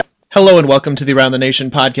Hello and welcome to the Around the Nation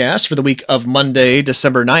podcast for the week of Monday,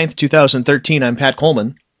 December 9th, 2013. I'm Pat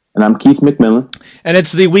Coleman. And I'm Keith McMillan. And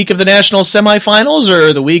it's the week of the national semifinals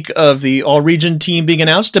or the week of the all-region team being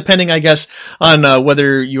announced, depending, I guess, on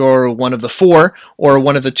whether you're one of the four or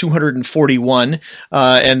one of the 241.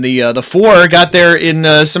 And the four got there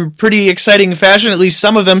in some pretty exciting fashion, at least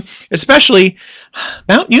some of them, especially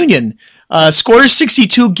Mount Union. Scores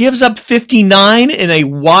 62, gives up 59 in a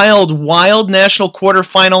wild national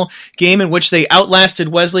quarterfinal game in which they outlasted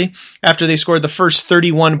Wesley after they scored the first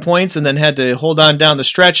 31 points and then had to hold on down the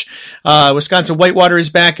stretch. Wisconsin Whitewater is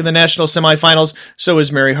back in the national semifinals. So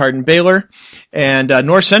is Mary Hardin Baylor. And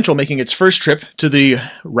North Central making its first trip to the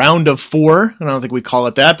round of four. I don't think we call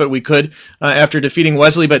it that, but we could after defeating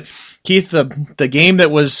Wesley. But Keith, the game that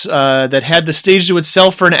was that had the stage to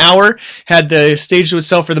itself for an hour, had the stage to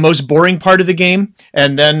itself for the most boring part of the game,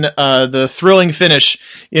 and then the thrilling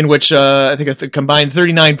finish in which I think a combined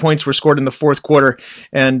 39 points were scored in the fourth quarter,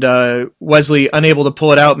 and Wesley unable to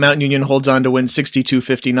pull it out. Mount Union holds on to win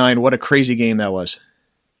 62-59. What a crazy game that was.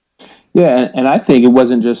 Yeah, and I think it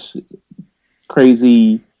wasn't just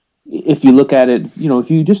crazy. If you look at it, if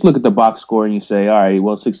you just look at the box score and you say, all right,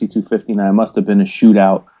 well, 62-59 must have been a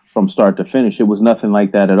shootout from start to finish. It was nothing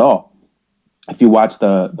like that at all. If you watch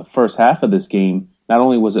the first half of this game, not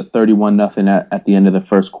only was it 31-0 at the end of the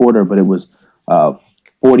first quarter, but it was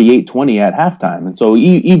 48-20 at halftime. And so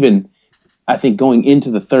even, I think, going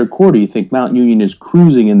into the third quarter, you think Mount Union is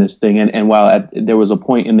cruising in this thing. And while there was a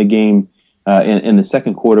point in the game in the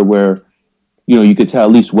second quarter where, you could tell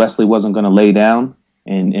at least Wesley wasn't going to lay down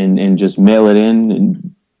and just mail it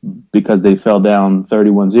in because they fell down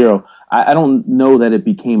 31-0. I don't know that it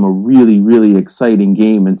became a really, really exciting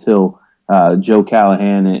game until Joe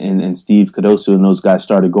Callahan and Steve Cardoso and those guys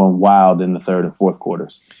started going wild in the third and fourth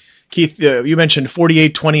quarters. Keith, you mentioned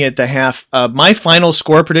 48-20 at the half. My final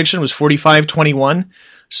score prediction was 45-21.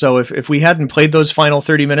 So if we hadn't played those final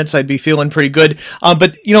 30 minutes, I'd be feeling pretty good.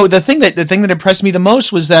 But the thing that impressed me the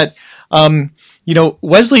most was that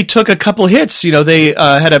Wesley took a couple hits. They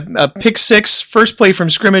had a pick six first play from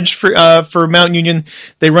scrimmage for Mount Union.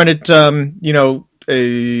 They run it,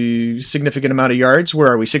 a significant amount of yards. Where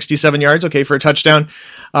are we? 67 yards. Okay, for a touchdown.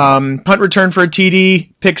 Punt return for a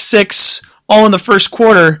TD. Pick six. All in the first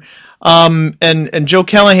quarter. And Joe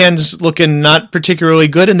Callahan's looking not particularly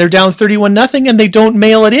good, and they're down 31-0, and they don't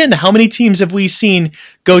mail it in. How many teams have we seen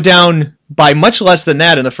go down by much less than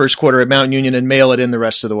that in the first quarter at Mount Union and mail it in the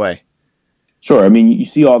rest of the way? Sure. I mean, you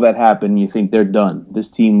see all that happen, you think they're done. This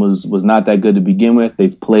team was not that good to begin with.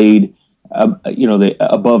 They've played, they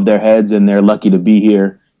above their heads, and they're lucky to be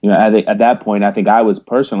here. At that point, I think I was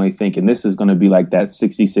personally thinking this is going to be like that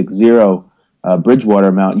 66-0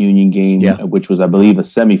 Bridgewater Mount Union game, which was, I believe, a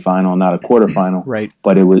semifinal, not a quarterfinal. Right.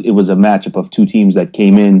 But it was a matchup of two teams that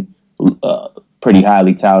came in pretty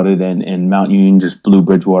highly touted, and Mount Union just blew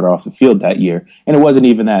Bridgewater off the field that year. And it wasn't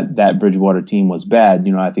even that Bridgewater team was bad.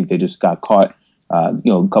 I think they just got caught.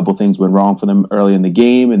 A couple things went wrong for them early in the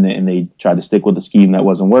game, and they tried to stick with the scheme that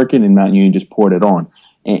wasn't working, and Mount Union just poured it on.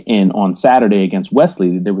 And on Saturday against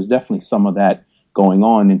Wesley, there was definitely some of that going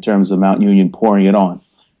on in terms of Mount Union pouring it on.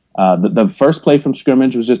 The first play from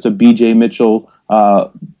scrimmage was just a B.J. Mitchell,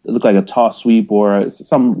 it looked like a toss sweep or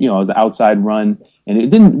some, it was an outside run.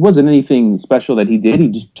 And it wasn't anything special that he did. He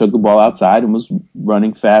just took the ball outside and was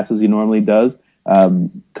running fast as he normally does.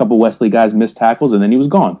 Couple Wesley guys missed tackles, and then he was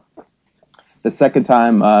gone. The second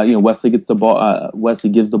time, Wesley gets the ball.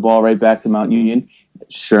 Wesley gives the ball right back to Mount Union.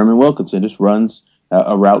 Sherman Wilkinson just runs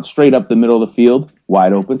a route straight up the middle of the field,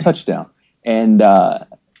 wide open touchdown. And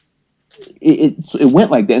it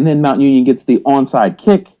went like that. And then Mount Union gets the onside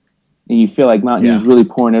kick, and you feel like Mount Union's really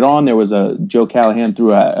pouring it on. There was a Joe Callahan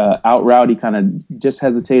threw a out route. He kind of just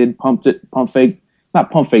hesitated, pump fake,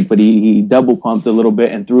 but he double pumped a little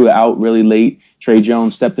bit and threw it out really late. Trey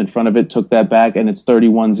Jones stepped in front of it, took that back, and it's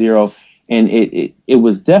 31-0. And it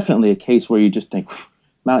was definitely a case where you just think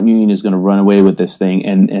Mount Union is going to run away with this thing,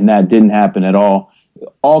 and that didn't happen at all.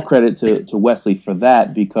 All credit to Wesley for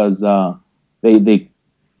that, because they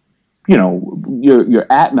you're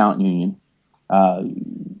at Mount Union.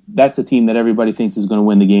 That's the team that everybody thinks is going to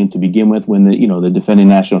win the game to begin with. When the defending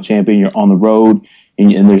national champion, you're on the road,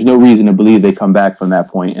 and there's no reason to believe they come back from that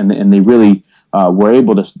point. And they really were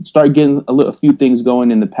able to start getting a few things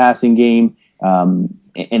going in the passing game.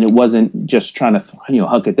 And it wasn't just trying to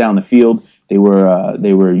huck it down the field. They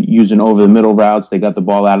were using over the middle routes. They got the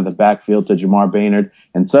ball out of the backfield to Jamar Baynard,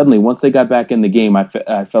 and suddenly once they got back in the game, I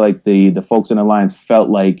felt like the folks in the Lions felt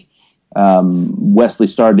like Wesley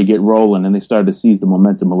started to get rolling, and they started to seize the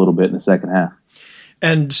momentum a little bit in the second half.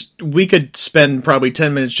 And we could spend probably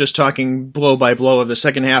 10 minutes just talking blow by blow of the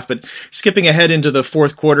second half, but skipping ahead into the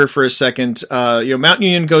fourth quarter for a second, Mount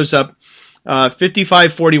Union goes up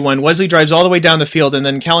 55-41. Wesley drives all the way down the field, and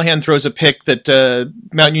then Callahan throws a pick that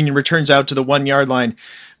Mount Union returns out to the 1 yard line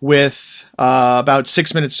with about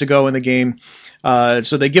 6 minutes to go in the game.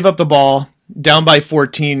 So they give up the ball, down by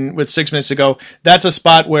 14 with 6 minutes to go. That's a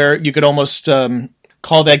spot where you could almost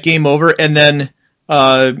call that game over. And then,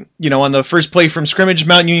 on the first play from scrimmage,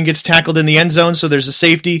 Mount Union gets tackled in the end zone, so there's a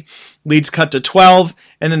safety. Leads cut to 12,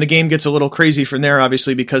 and then the game gets a little crazy from there,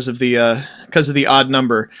 obviously because of the odd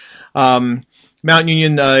number. Mount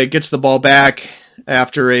Union gets the ball back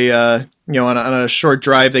after on a short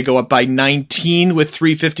drive. They go up by 19 with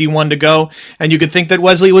 3:51 to go, and you could think that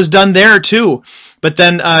Wesley was done there too. But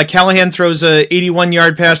then Callahan throws a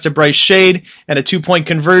 81-yard pass to Bryce Shade and a 2-point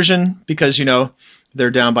conversion because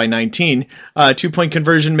they're down by 19. 2-point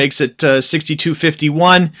conversion makes it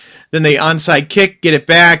 62-51. Then they onside kick, get it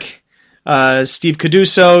back. Steve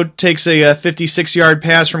Caduso takes a 56-yard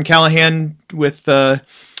pass from Callahan with a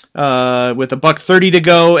 $1:30 to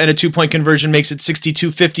go, and a 2-point conversion makes it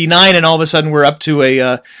 62-59. And all of a sudden, we're up to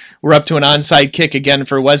an onside kick again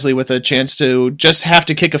for Wesley with a chance to just have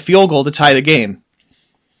to kick a field goal to tie the game.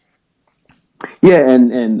 Yeah,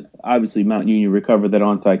 and obviously Mount Union recovered that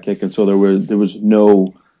onside kick, and so there was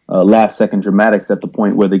no last second dramatics at the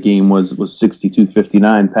point where the game was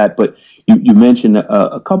 62-59, Pat. But you mentioned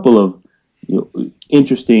a couple of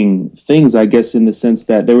interesting things, I guess, in the sense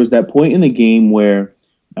that there was that point in the game where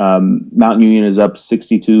Mount Union is up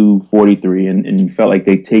 62-43, and you felt like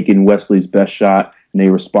they'd taken Wesley's best shot, and they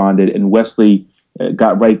responded, and Wesley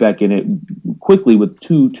got right back in it quickly with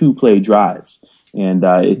two play drives. And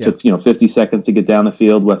it took 50 seconds to get down the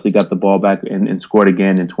field. Wesley got the ball back and scored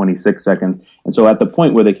again in 26 seconds. And so at the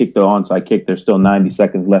point where they kicked the onside kick, there's still 90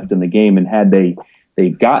 seconds left in the game. And had they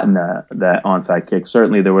gotten that onside kick,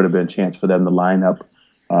 certainly there would have been a chance for them to line up,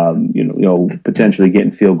 potentially get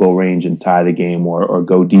in field goal range and tie the game or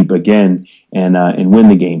go deep again and win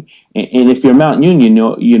the game. And if you're Mount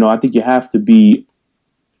Union, I think you have to be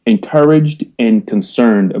encouraged and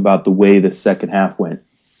concerned about the way the second half went.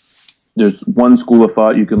 There's one school of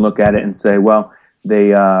thought you can look at it and say, well, they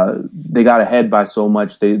got ahead by so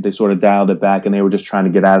much they sort of dialed it back and they were just trying to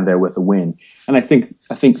get out of there with a win. And I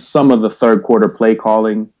think some of the third quarter play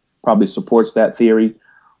calling probably supports that theory.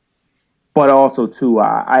 But also too,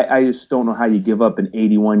 I just don't know how you give up an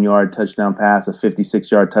 81-yard touchdown pass, a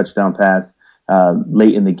 56-yard touchdown pass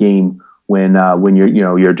late in the game when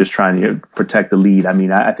you're just trying to protect the lead. I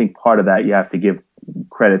mean, I think part of that you have to give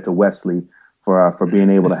credit to Wesley for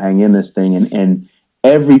being able to hang in this thing. And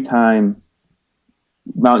every time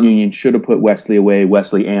Mount Union should have put Wesley away,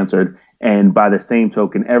 Wesley answered. And by the same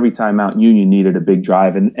token, every time Mount Union needed a big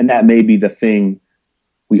drive, and that may be the thing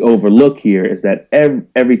we overlook here, is that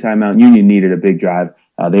every time Mount Union needed a big drive,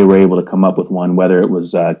 they were able to come up with one, whether it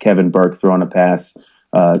was Kevin Burke throwing a pass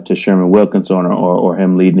to Sherman Wilkinson or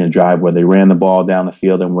him leading a drive where they ran the ball down the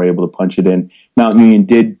field and were able to punch it in. Mount Union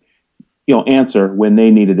did answer when they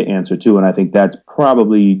needed to answer too. And I think that's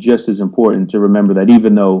probably just as important to remember, that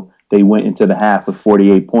even though they went into the half with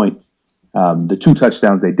 48 points, the two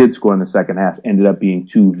touchdowns they did score in the second half ended up being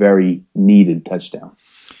two very needed touchdowns.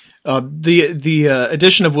 The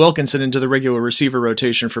addition of Wilkinson into the regular receiver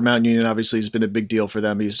rotation for Mount Union obviously has been a big deal for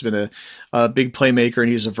them. He's been a big playmaker, and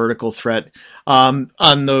he's a vertical threat. On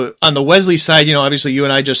the Wesley side, obviously you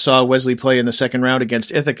and I just saw Wesley play in the second round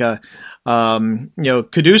against Ithaca.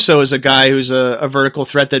 Caduso is a guy who's a vertical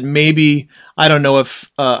threat that maybe, I don't know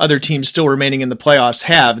if other teams still remaining in the playoffs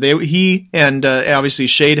have. He and obviously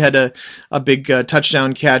Shade had a big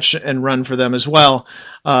touchdown catch and run for them as well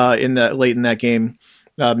late in that game.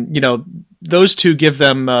 Those two gave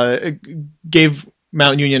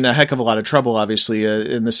Mount Union a heck of a lot of trouble. Obviously,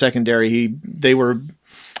 in the secondary, they were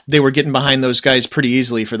getting behind those guys pretty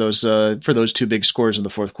easily for those two big scores in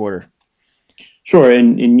the fourth quarter. Sure,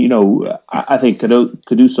 and I think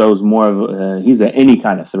Caduso is more of he's any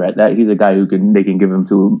kind of threat. That he's a guy they can give him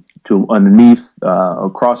to underneath a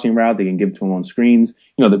crossing route. They can give to him on screens.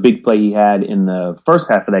 The big play he had in the first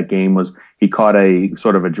half of that game was he caught a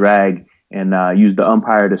sort of a drag and used the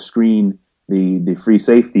umpire to screen the free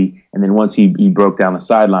safety. And then once he broke down the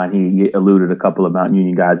sideline, he eluded a couple of Mount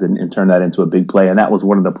Union guys and turned that into a big play. And that was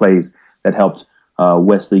one of the plays that helped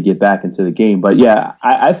Wesley get back into the game. But yeah,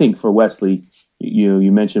 I think for Wesley,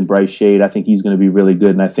 you mentioned Bryce Shade. I think he's going to be really good.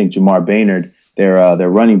 And I think Jamar Baynard, their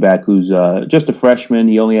running back, who's just a freshman.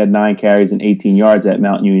 He only had 9 carries and 18 yards at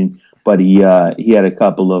Mount Union, but he had he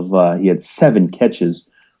had 7 catches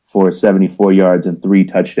for 74 yards and 3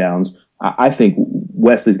 touchdowns. I think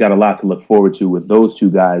Wesley's got a lot to look forward to with those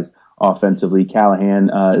two guys offensively. Callahan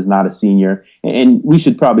is not a senior, and we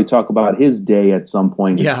should probably talk about his day at some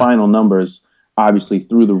point. His final numbers, obviously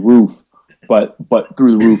through the roof, but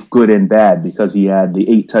through the roof, good and bad, because he had the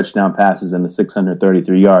 8 touchdown passes and the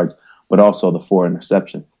 633 yards, but also the 4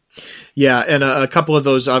 interceptions. Yeah, and a couple of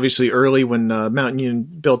those obviously early when Mount Union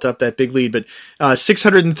built up that big lead, but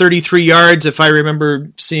 633 yards. If I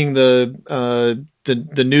remember seeing the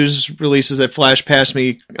news releases that flashed past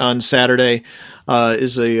me on Saturday,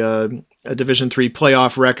 is a Division III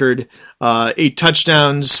playoff record. 8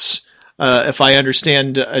 touchdowns. If I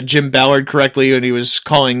understand Jim Ballard correctly, when he was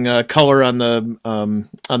calling color on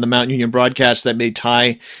the Mount Union broadcast, that may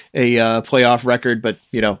tie a playoff record. But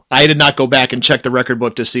I did not go back and check the record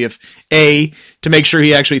book to see if to make sure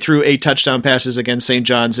he actually threw 8 touchdown passes against St.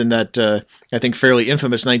 John's in that I think fairly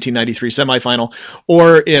infamous 1993 semifinal,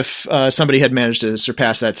 or if somebody had managed to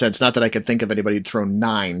surpass that since. Not that I could think of anybody who'd thrown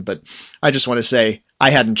 9, but I just want to say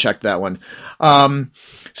I hadn't checked that one.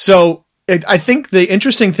 So I think the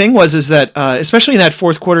interesting thing is that especially in that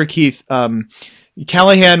fourth quarter, Keith,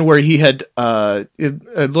 Callahan, where he had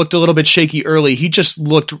it looked a little bit shaky early, he just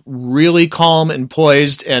looked really calm and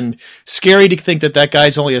poised, and scary to think that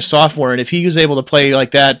guy's only a sophomore. And if he was able to play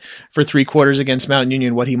like that for 3 quarters against Mount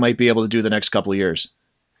Union, what he might be able to do the next couple of years.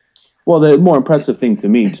 Well, the more impressive thing to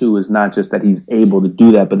me, too, is not just that he's able to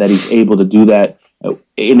do that, but that he's able to do that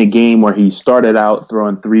in a game where he started out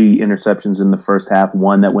throwing 3 interceptions in the first half,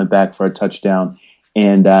 1 that went back for a touchdown,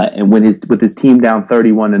 and with his team down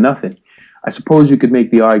 31-0. I suppose you could make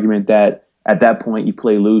the argument that at that point you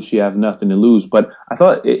play loose, you have nothing to lose. But I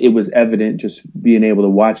thought it was evident just being able to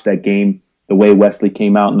watch that game, the way Wesley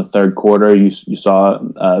came out in the third quarter. You saw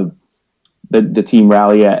the team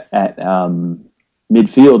rally at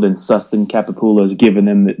midfield, and Sustin Capipula is giving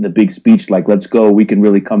them the big speech like, let's go, we can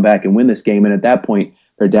really come back and win this game. And at that point,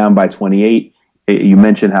 they're down by 28. You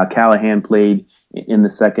mentioned how Callahan played in the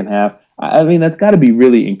second half. I mean, that's got to be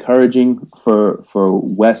really encouraging for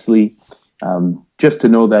Wesley, just to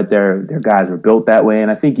know that their guys are built that way. And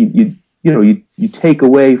I think you take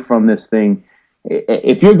away from this thing,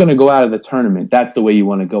 if you're going to go out of the tournament, that's the way you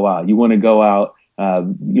want to go out. You want to go out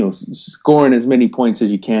scoring as many points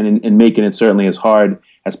as you can and making it certainly as hard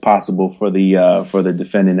as possible for the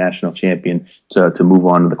defending national champion to move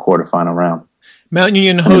on to the quarterfinal round. Mount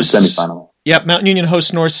Union hosts semifinal. Yep, Mount Union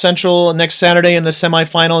hosts North Central next Saturday in the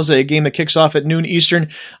semifinals, a game that kicks off at noon Eastern.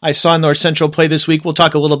 I saw North Central play this week. We'll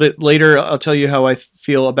talk a little bit later. I'll tell you how I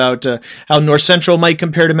feel about how North Central might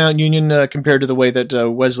compare to Mount Union compared to the way that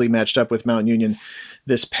Wesley matched up with Mount Union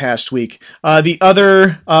this past week. The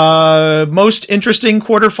other most interesting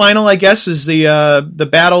quarterfinal, I guess, is the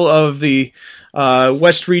battle of the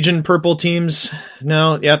West Region purple teams.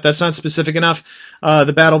 No, that's not specific enough.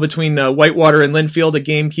 The battle between Whitewater and Linfield, a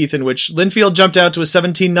game, Keith, in which Linfield jumped out to a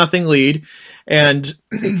 17-0 lead. And,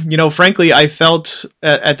 frankly, I felt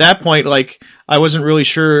at that point like I wasn't really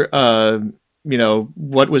sure,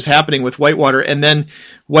 what was happening with Whitewater. And then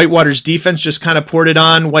Whitewater's defense just kind of poured it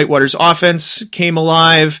on. Whitewater's offense came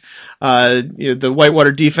alive. The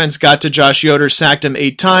Whitewater defense got to Josh Yoder, sacked him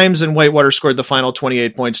 8 times, and Whitewater scored the final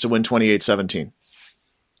 28 points to win 28-17.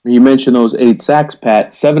 You mentioned those 8 sacks,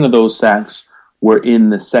 Pat. 7 of those sacks were in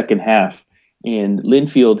the second half. And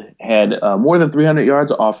Linfield had more than 300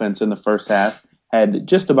 yards of offense in the first half, had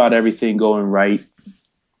just about everything going right.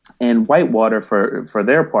 And Whitewater, for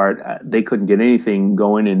their part, they couldn't get anything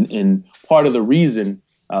going. And part of the reason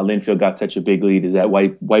Linfield got such a big lead is that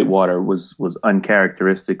Whitewater was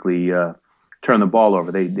uncharacteristically turned the ball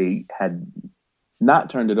over. They had not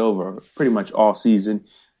turned it over pretty much all season.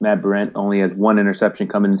 Matt Brent only has 1 interception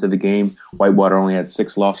coming into the game. Whitewater only had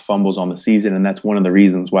 6 lost fumbles on the season, and that's one of the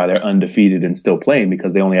reasons why they're undefeated and still playing,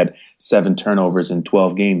 because they only had 7 turnovers in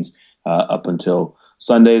 12 games up until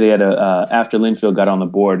Sunday. They had after Linfield got on the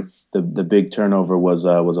board, the big turnover was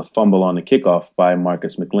a fumble on the kickoff by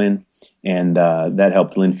Marcus McLinn, and that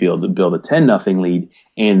helped Linfield to build a 10-0 lead.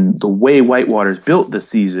 And the way Whitewater's built this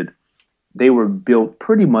season, they were built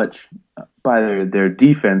pretty much by their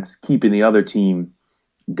defense keeping the other team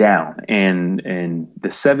down, and the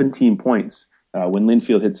 17 points when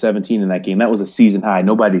Linfield hit 17 in that game, that was a season high.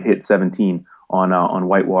 Nobody hit 17 on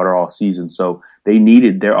Whitewater all season, so they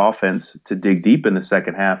needed their offense to dig deep in the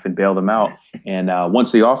second half and bail them out. And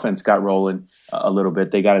once the offense got rolling a little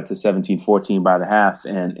bit, they got it to 17-14 by the half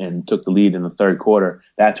and took the lead in the third quarter.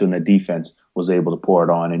 That's when the defense was able to pour it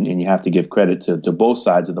on, and you have to give credit to both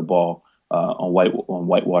sides of the ball. On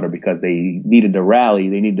Whitewater, because they needed to rally,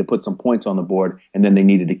 they needed to put some points on the board, and then they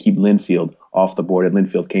needed to keep Linfield off the board. And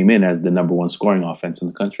Linfield came in as the number 1 scoring offense in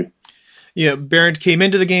the country. Barrett came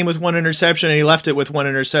into the game with one interception, and he left it with one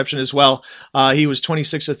interception as well. He was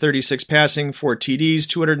 26 of 36 passing, 4 TDs,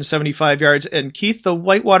 275 yards. And Keith, the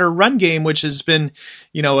Whitewater run game, which has been,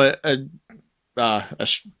 to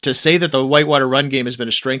say that the Whitewater run game has been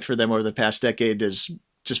a strength for them over the past decade is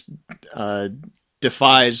just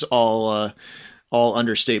defies all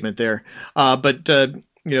understatement there. But they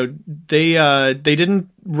didn't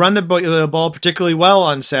run the ball particularly well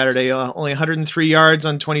on Saturday. Only 103 yards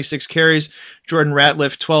on 26 carries. Jordan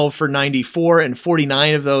Ratliff 12 for 94 and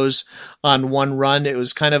 49 of those on one run. It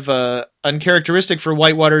was kind of uncharacteristic for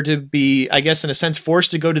Whitewater to be, I guess, in a sense,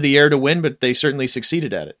 forced to go to the air to win, but they certainly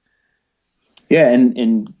succeeded at it. Yeah,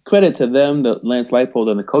 and credit to them, the Lance Leipold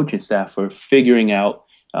and the coaching staff, for figuring out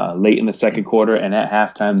late in the second quarter and at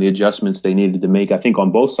halftime the adjustments they needed to make. I think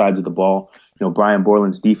on both sides of the ball, Brian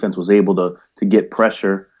Borland's defense was able to get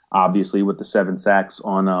pressure, obviously, with the 7 sacks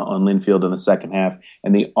on Linfield in the second half,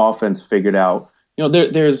 and the offense figured out.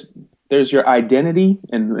 There's your identity,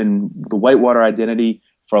 and the Whitewater identity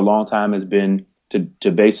for a long time has been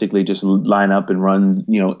to basically just line up and run,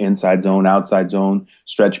 inside zone, outside zone,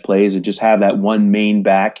 stretch plays, and just have that one main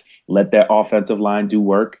back, let that offensive line do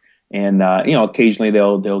work. And, occasionally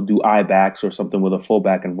they'll do eye backs or something with a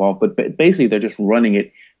fullback involved. But basically they're just running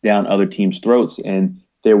it down other teams' throats. And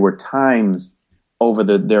there were times over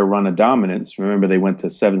their run of dominance. Remember, they went to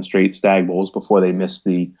 7 straight Stag Bowls before they missed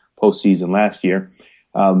the postseason last year.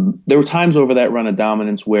 There were times over that run of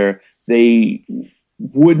dominance where they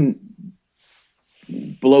wouldn't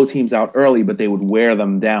blow teams out early, but they would wear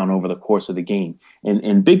them down over the course of the game.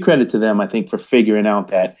 And big credit to them, I think, for figuring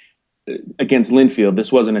out that against Linfield,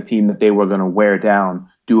 this wasn't a team that they were going to wear down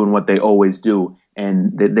doing what they always do,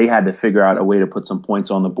 and that they had to figure out a way to put some points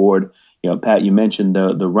on the board. Pat, you mentioned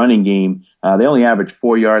the running game. They only averaged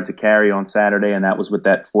 4 yards a carry on Saturday, and that was with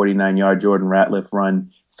that 49-yard Jordan Ratliff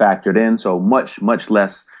run factored in, so much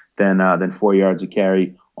less than 4 yards a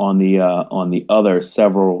carry on the other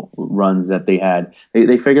several runs that they had.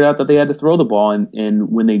 They figured out that they had to throw the ball, and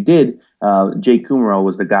when they did, Jake Kumaro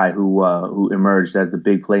was the guy who emerged as the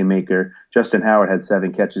big playmaker. Justin Howard had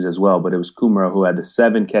 7 catches as well, but it was Kumaro who had the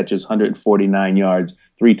 7 catches, 149 yards,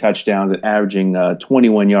 3 touchdowns, and averaging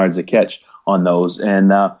 21 yards a catch on those.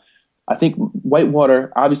 And I think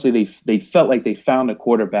Whitewater, obviously they felt like they found a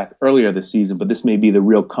quarterback earlier this season, but this may be the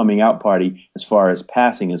real coming out party as far as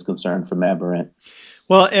passing is concerned for Matt Barrett.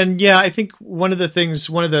 Well, and yeah, I think one of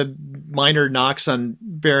the minor knocks on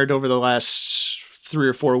Barrett over the last 3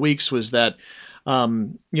 or 4 weeks was that,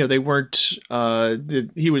 they weren't,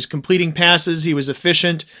 he was completing passes, he was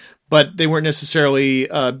efficient, but they weren't necessarily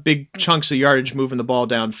big chunks of yardage moving the ball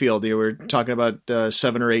downfield. They were talking about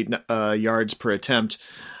 7 or 8 yards per attempt.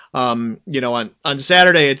 On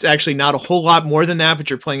Saturday, it's actually not a whole lot more than that, but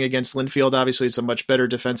you're playing against Linfield. Obviously, it's a much better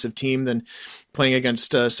defensive team than playing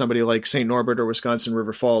against somebody like St. Norbert or Wisconsin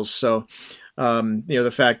River Falls. So,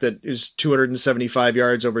 the fact that it was 275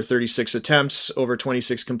 yards over 36 attempts, over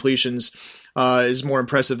 26 completions, is more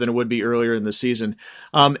impressive than it would be earlier in the season.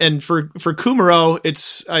 And for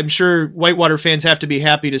Kumaro, I'm sure Whitewater fans have to be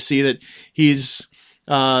happy to see that he's,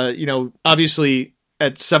 obviously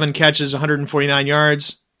at 7 catches, 149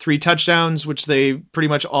 yards, 3 touchdowns, which they pretty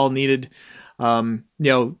much all needed.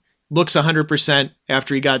 Looks 100%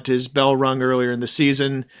 after he got his bell rung earlier in the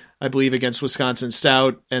season, I believe against Wisconsin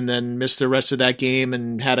Stout, and then missed the rest of that game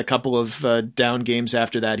and had a couple of down games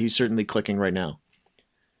after that. He's certainly clicking right now.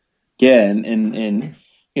 Yeah, and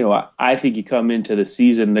I think you come into the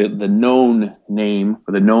season, the known name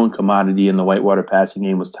or the known commodity in the Whitewater passing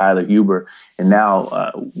game was Tyler Huber, and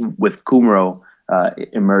now with Kumaro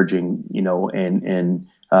emerging, and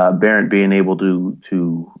Barrett being able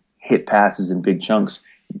to hit passes in big chunks.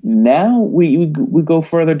 Now we go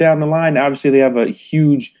further down the line. Obviously, they have a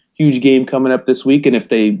huge game coming up this week, and if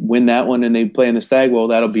they win that one and they play in the Stag Bowl,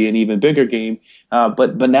 that'll be an even bigger game.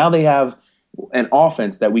 But now they have an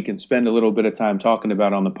offense that we can spend a little bit of time talking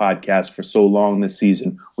about on the podcast for so long this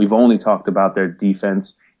season. We've only talked about their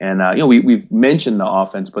defense, and we've mentioned the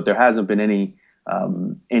offense, but there hasn't been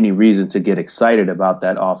any reason to get excited about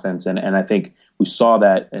that offense. And I think we saw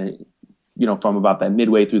that from about that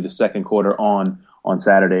midway through the second quarter on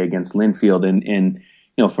Saturday against Linfield, and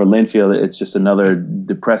for Linfield, it's just another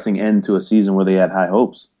depressing end to a season where they had high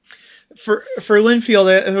hopes. For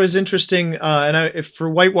Linfield, it was interesting, and for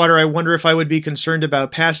Whitewater, I wonder if I would be concerned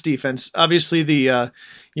about pass defense. Obviously, the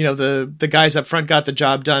guys up front got the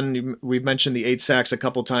job done. We've mentioned the 8 sacks a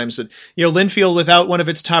couple times. Linfield, without one of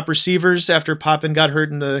its top receivers after Poppin got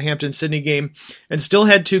hurt in the Hampton-Sydney game, and still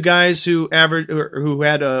had 2 guys who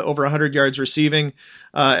had over 100 yards receiving.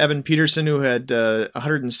 Evan Peterson, who had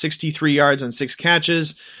 163 yards on 6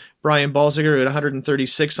 catches. Brian Balziger at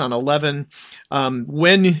 136 on 11.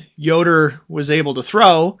 When Yoder was able to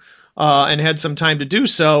throw and had some time to do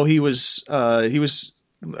so, he was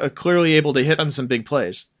clearly able to hit on some big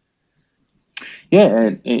plays.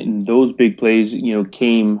 Yeah, and those big plays,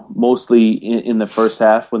 came mostly in the first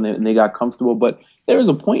half when they got comfortable. But there was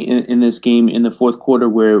a point in this game in the fourth quarter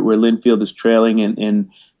where Linfield is trailing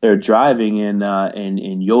and they're driving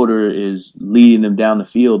and Yoder is leading them down the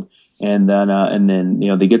field, and then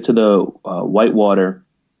they get to the Whitewater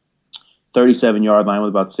 37-yard line with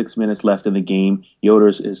about 6 minutes left in the game. Yoder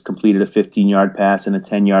has completed a 15-yard pass and a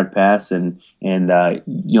 10-yard pass, and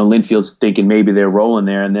Linfield's thinking maybe they're rolling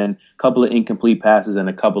there, and then a couple of incomplete passes and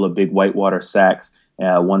a couple of big Whitewater sacks,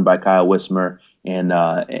 one by Kyle Wismer, and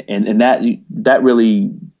that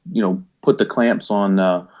really put the clamps on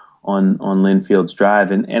Linfield's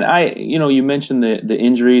drive, and you mentioned the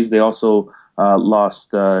injuries. They also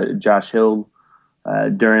lost Josh Hill.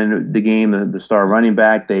 During the game, the star running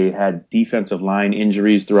back. They had defensive line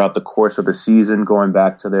injuries throughout the course of the season, going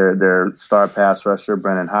back to their star pass rusher,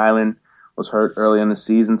 Brennan Highland, was hurt early in the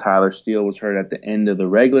season. Tyler Steele was hurt at the end of the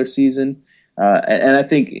regular season. And I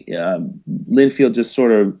think Linfield just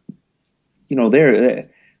sort of,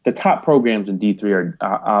 the top programs in D3 are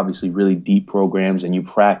obviously really deep programs, and you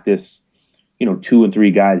practice, 2 and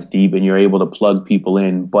 3 guys deep, and you're able to plug people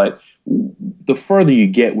in. But the further you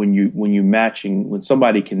get when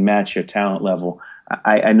somebody can match your talent level,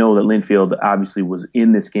 I know that Linfield obviously was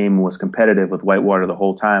in this game and was competitive with Whitewater the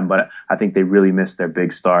whole time, but I think they really missed their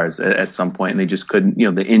big stars at some point, and they just couldn't,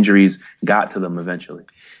 the injuries got to them eventually.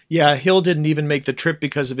 Yeah, Hill didn't even make the trip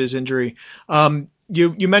because of his injury.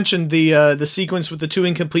 You mentioned the sequence with the 2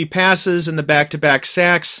 incomplete passes and the back-to-back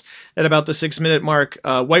sacks at about the 6-minute mark.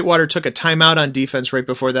 Whitewater took a timeout on defense right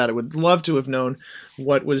before that. I would love to have known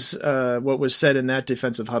what was said in that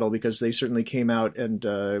defensive huddle, because they certainly came out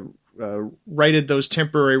and righted those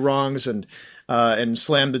temporary wrongs and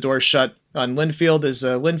slammed the door shut on Linfield. As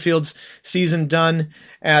Linfield's season done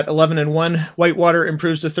at 11-1, Whitewater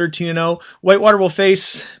improves to 13-0. Whitewater will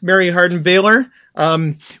face Mary Hardin Baylor,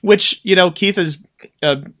 which Keith is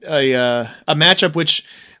a matchup which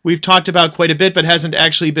we've talked about quite a bit, but hasn't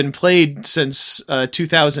actually been played since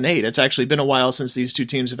 2008. It's actually been a while since these two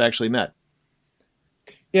teams have actually met.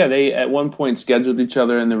 Yeah, they at one point scheduled each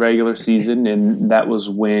other in the regular season, and that was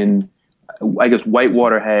when I guess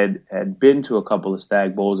Whitewater had been to a couple of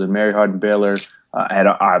Stag Bowls, and Mary Hardin Baylor had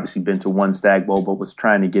obviously been to one Stag Bowl, but was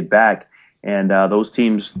trying to get back. And those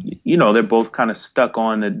teams, they're both kind of stuck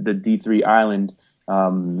on the D3 island.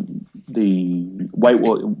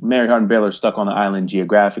 Mary Hardin Baylor stuck on the island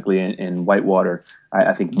geographically, and Whitewater,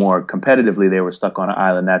 I think more competitively, they were stuck on an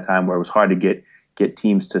island that time where it was hard to get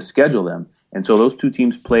teams to schedule them. And so those two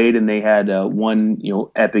teams played, and they had one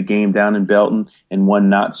epic game down in Belton and one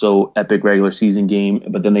not so epic regular season game.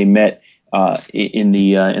 But then they met in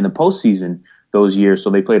the postseason those years. So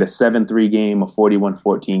they played a 7-3 game, a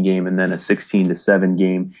 41-14 game, and then a 16-7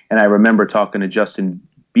 game. And I remember talking to Justin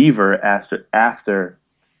Beaver after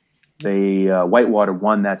they Whitewater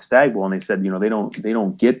won that Stag Bowl, and they said they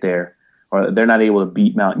don't get there, or they're not able to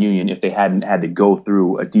beat Mount Union if they hadn't had to go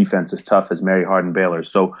through a defense as tough as Mary Hardin Baylor.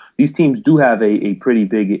 So these teams do have a pretty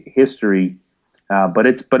big history, but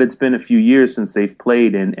it's been a few years since they've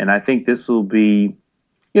played, and I think this will be,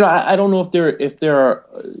 I don't know if there are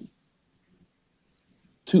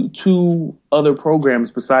two other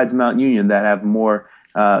programs besides Mount Union that have more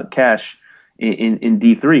cash in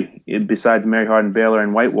D3 besides Mary Hardin Baylor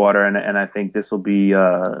and Whitewater, and I think this will be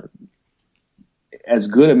as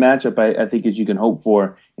good a matchup I think as you can hope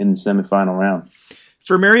for in the semifinal round.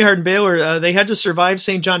 For Mary Hardin Baylor, they had to survive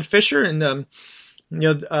St. John Fisher, and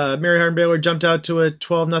Mary Hardin Baylor jumped out to a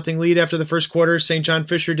 12-0 lead after the first quarter. St. John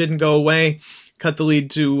Fisher didn't go away, cut the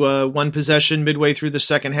lead to one possession midway through the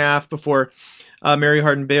second half before Mary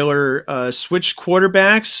Hardin Baylor switched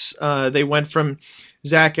quarterbacks. They went from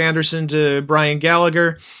Zach Anderson to Brian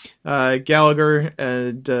Gallagher. Gallagher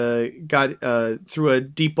got threw a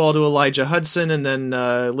deep ball to Elijah Hudson, and then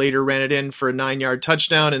later ran it in for a 9-yard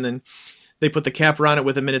touchdown, and then they put the capper on it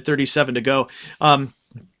with 1:37 to go.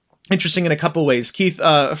 Interesting in a couple ways. Keith,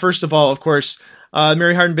 first of all, of course,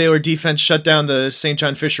 Mary Hardin Baylor defense shut down the St.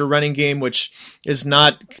 John Fisher running game, which is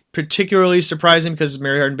not particularly surprising because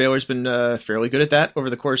Mary Hardin Baylor's been fairly good at that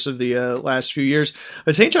over the course of the last few years.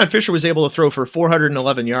 But St. John Fisher was able to throw for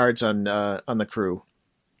 411 yards on the crew.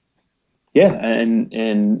 Yeah,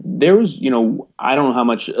 and there was, I don't know how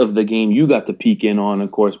much of the game you got to peek in on, of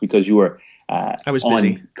course, because you were I was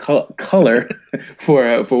busy. Color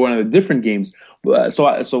for one of the different games.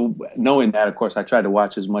 So knowing that, of course, I tried to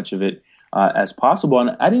watch as much of it as possible,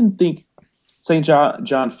 and I didn't think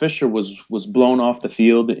John Fisher was blown off the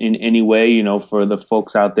field in any way. For the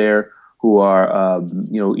folks out there who are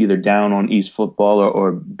either down on East football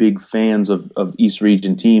or big fans of East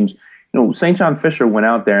Region teams. St. John Fisher went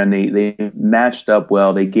out there and they matched up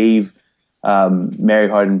well. They gave Mary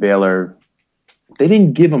Hardin Baylor. They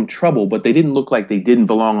didn't give them trouble, but they didn't look like they didn't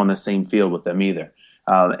belong on the same field with them either.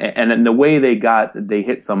 And the way they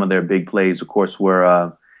hit some of their big plays, of course,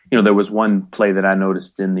 were there was one play that I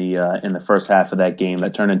noticed in the first half of that game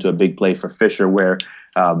that turned into a big play for Fisher, where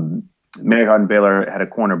Mary Hardin Baylor had a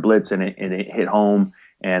corner blitz and it hit home,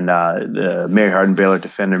 and the Mary Hardin Baylor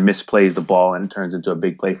defender misplays the ball and it turns into a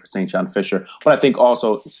big play for St. John Fisher. But I think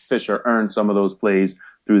also Fisher earned some of those plays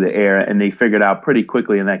through the air, and they figured out pretty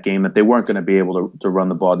quickly in that game that they weren't going to be able to run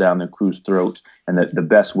the ball down their crew's throat, and that the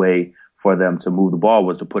best way for them to move the ball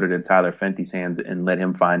was to put it in Tyler Fenty's hands and let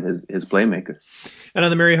him find his playmakers. And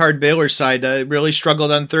on the Mary Hardin Baylor side, really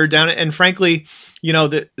struggled on third down. And frankly, when you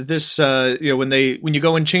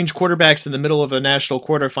go and change quarterbacks in the middle of a national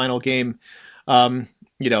quarterfinal game, I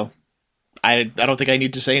don't think I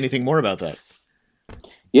need to say anything more about that.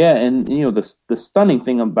 Yeah, and the stunning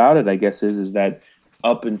thing about it, I guess, is that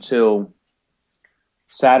up until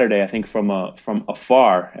Saturday, I think from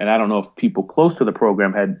afar, and I don't know if people close to the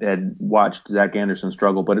program had watched Zach Anderson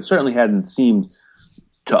struggle, but it certainly hadn't seemed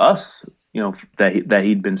to us, that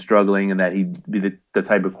he'd been struggling and that he'd be the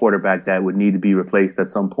type of quarterback that would need to be replaced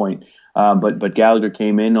at some point. But Gallagher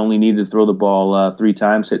came in, only needed to throw the ball 3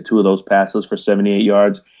 times, hit 2 of those passes for 78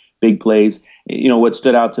 yards, big plays. What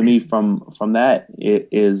stood out to me from that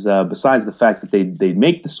is besides the fact that they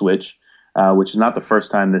make the switch, which is not the first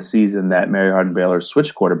time this season that Mary Hardin Baylor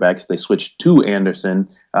switched quarterbacks. They switched to Anderson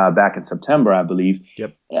back in September, I believe.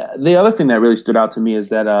 Yep. The other thing that really stood out to me is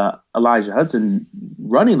that Elijah Hudson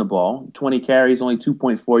running the ball, 20 carries, only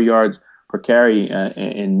 2.4 yards per carry,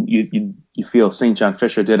 and you feel St. John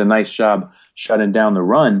Fisher did a nice job shutting down the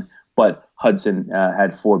run, but Hudson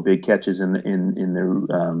had 4 big catches in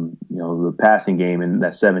the passing game, and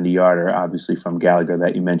that 70-yarder, obviously from Gallagher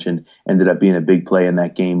that you mentioned, ended up being a big play in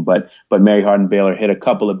that game. But Mary Hardin Baylor hit a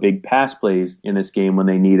couple of big pass plays in this game when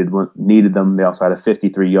they needed them. They also had a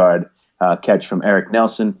 53-yard catch from Eric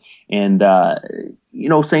Nelson, and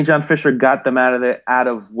St. John Fisher got them out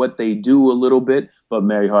of what they do a little bit, but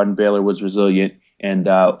Mary Hardin Baylor was resilient. And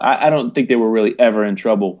I don't think they were really ever in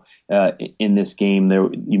trouble in this game.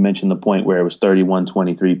 You mentioned the point where it was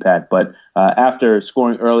 31-23, Pat. But after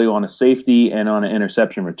scoring early on a safety and on an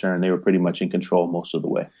interception return, they were pretty much in control most of the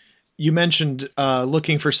way. You mentioned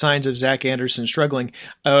looking for signs of Zach Anderson struggling.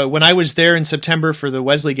 When I was there in September for the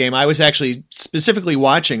Wesley game, I was actually specifically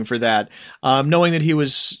watching for that, knowing that he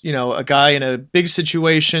was, a guy in a big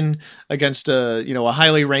situation against a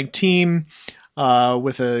highly ranked team.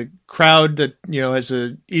 With a crowd that, has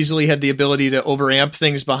easily had the ability to overamp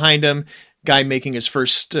things behind him, guy making his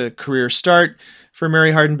first career start for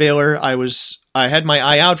Mary Hardin Baylor. I had my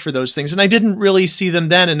eye out for those things, and I didn't really see them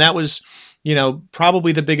then. And that was,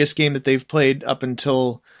 probably the biggest game that they've played up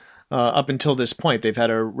until this point. They've had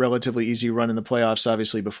a relatively easy run in the playoffs,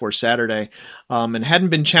 obviously before Saturday, and hadn't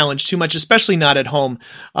been challenged too much, especially not at home.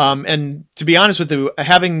 And to be honest with you,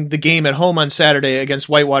 having the game at home on Saturday against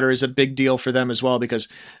Whitewater is a big deal for them as well, because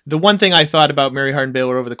the one thing I thought about Mary Hardin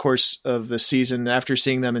Baylor over the course of the season after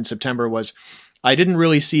seeing them in September was I didn't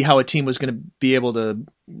really see how a team was going to be able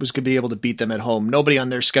to beat them at home. Nobody on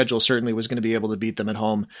their schedule certainly was going to be able to beat them at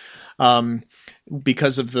home.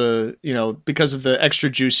 Because of the extra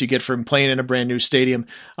juice you get from playing in a brand new stadium.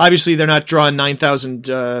 Obviously, they're not drawing 9,000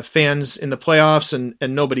 fans in the playoffs,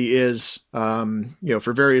 and nobody is,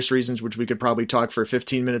 for various reasons, which we could probably talk for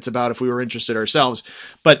 15 minutes about if we were interested ourselves.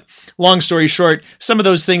 But long story short, some of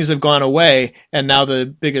those things have gone away, and now the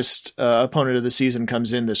biggest opponent of the season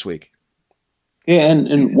comes in this week. Yeah,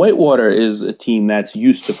 and Whitewater is a team that's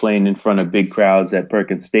used to playing in front of big crowds at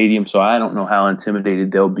Perkins Stadium, so I don't know how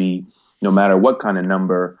intimidated they'll be, no matter what kind of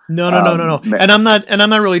number. No. And I'm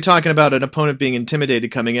not really talking about an opponent being intimidated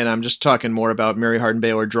coming in. I'm just talking more about Mary Hardin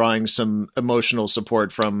Baylor drawing some emotional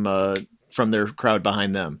support from their crowd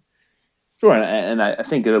behind them. Sure, and I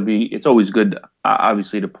think it's always good,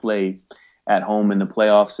 obviously, to play at home in the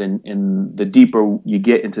playoffs, and the deeper you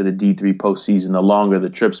get into the D3 postseason, the longer the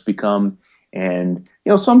trips become. And,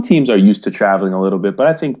 some teams are used to traveling a little bit, but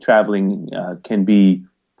I think traveling can be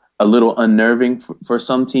a little unnerving for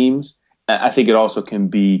some teams. I think it also can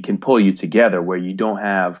pull you together where you don't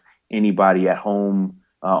have anybody at home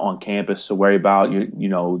on campus to worry about.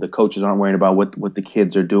 The coaches aren't worrying about what the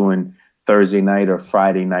kids are doing Thursday night or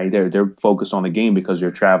Friday night. They're focused on the game because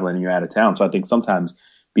you're traveling and you're out of town. So I think sometimes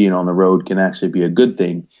being on the road can actually be a good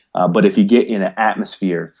thing. But if you get in an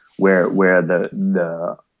atmosphere where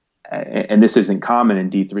the and this isn't common in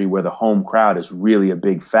D3, where the home crowd is really a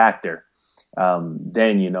big factor.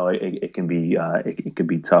 Then it can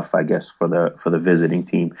be tough, I guess, for the visiting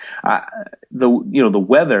team. The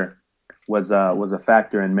weather was a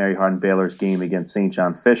factor in Mary Hardin Baylor's game against St.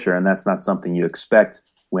 John Fisher, and that's not something you expect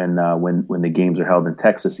when the games are held in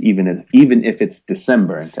Texas, even if it's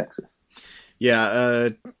December in Texas. Yeah,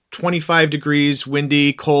 25 degrees,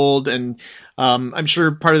 windy, cold, and I'm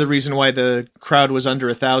sure part of the reason why the crowd was under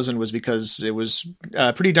 1,000 was because it was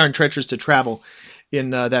pretty darn treacherous to travel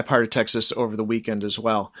in that part of Texas over the weekend as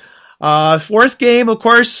well. Fourth game, of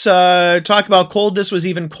course, talk about cold. This was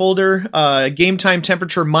even colder. Game time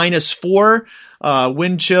temperature -4.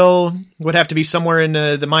 Wind chill would have to be somewhere in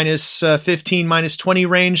the -15, -20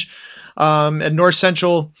 range. And North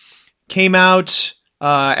Central came out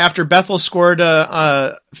after Bethel scored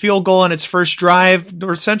a field goal on its first drive.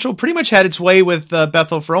 North Central pretty much had its way with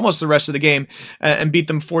Bethel for almost the rest of the game and beat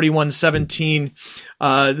them 41-17.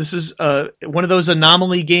 This is one of those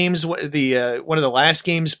anomaly games. One of the last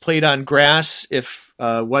games played on grass. If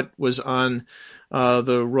what was on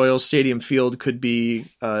the Royal Stadium field could be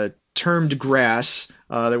termed grass,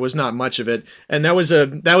 there was not much of it, and that was a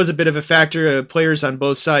bit of a factor. Players on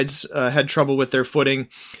both sides had trouble with their footing.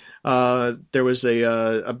 There was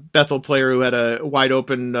a Bethel player who had a wide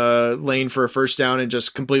open lane for a first down and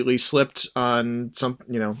just completely slipped on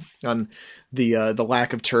on the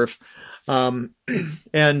lack of turf.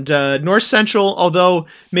 And North Central, although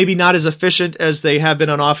maybe not as efficient as they have been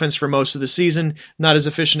on offense for most of the season, not as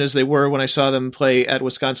efficient as they were when I saw them play at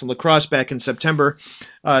Wisconsin Lacrosse back in September,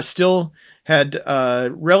 still had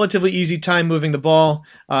relatively easy time moving the ball.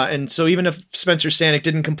 And so even if Spencer Stanek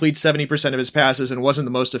didn't complete 70% of his passes and wasn't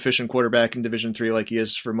the most efficient quarterback in Division III like he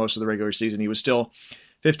is for most of the regular season, he was still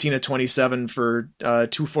 15 of 27 for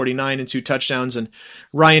 249 and 2 touchdowns. And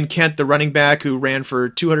Ryan Kent, the running back, who ran for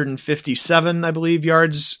 257, I believe,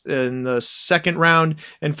 yards in the second round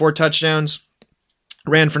and 4 touchdowns,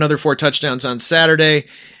 ran for another 4 touchdowns on Saturday.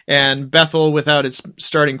 And Bethel, without its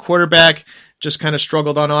starting quarterback, just kind of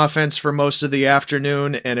struggled on offense for most of the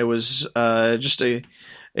afternoon. And it was just a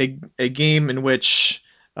game in which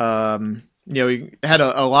we had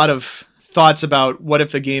a lot of thoughts about what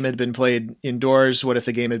if the game had been played indoors, what if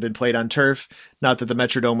the game had been played on turf. Not that the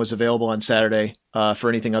Metrodome was available on Saturday for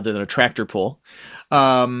anything other than a tractor pull.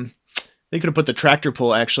 They could have put the tractor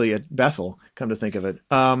pull actually at Bethel, come to think of it.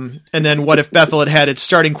 And then what if Bethel had its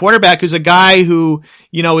starting quarterback, who's a guy who,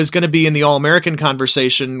 is going to be in the All-American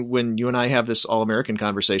conversation when you and I have this All-American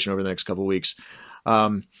conversation over the next couple of weeks.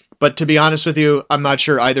 But to be honest with you, I'm not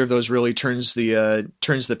sure either of those really turns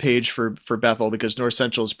the page for Bethel, because North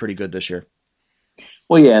Central is pretty good this year.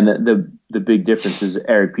 Well, yeah, and the big difference is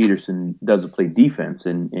Eric Peterson doesn't play defense,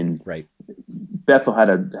 and right. Bethel had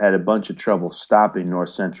a bunch of trouble stopping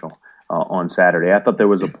North Central on Saturday. I thought there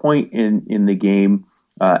was a point in the game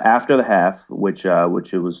after the half, which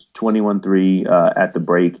it was 21-3 at the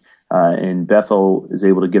break. And Bethel is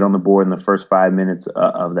able to get on the board in the first 5 minutes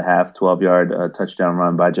of the half, 12-yard touchdown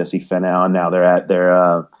run by Jesse Fennell. And now they're at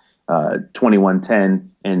their 21-10.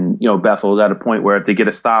 And Bethel is at a point where if they get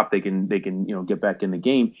a stop, they can get back in the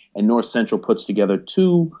game. And North Central puts together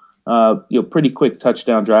 2 pretty quick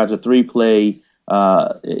touchdown drives, a 3-play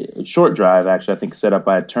short drive, actually I think set up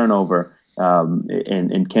by a turnover.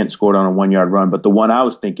 And Kent scored on a 1-yard run. But the one I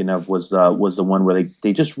was thinking of was the one where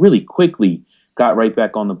they just really quickly got right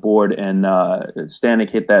back on the board, and Stanek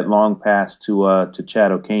hit that long pass to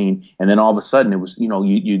Chad O'Kane, and then all of a sudden it was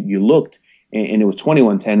you looked and it was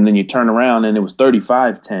 21-10, and then you turn around and it was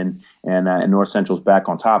 35-10, and North Central's back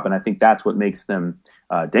on top, and I think that's what makes them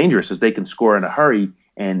dangerous, is they can score in a hurry.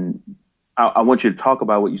 And I want you to talk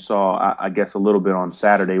about what you saw, I guess, a little bit on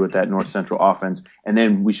Saturday with that North Central offense, and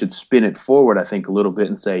then we should spin it forward, I think, a little bit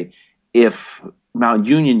and say, if Mount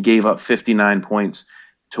Union gave up 59 points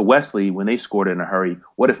to Wesley when they scored in a hurry,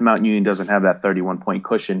 what if Mount Union doesn't have that 31-point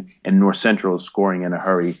cushion and North Central is scoring in a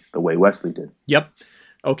hurry the way Wesley did? Yep.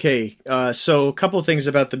 Okay, so a couple of things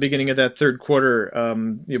about the beginning of that third quarter.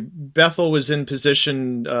 Bethel was in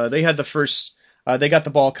position. They had the first. They got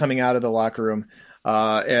the ball coming out of the locker room,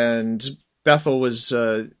 and Bethel was.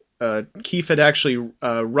 Keefe had actually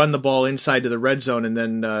run the ball inside to the red zone, and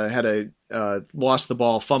then had lost the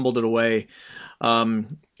ball, fumbled it away.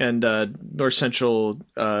 And North Central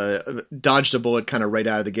dodged a bullet kind of right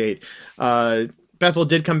out of the gate. Bethel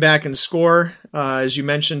did come back and score, as you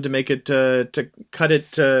mentioned, to make it to cut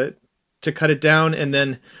it down, and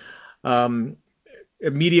then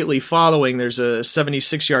immediately following, there's a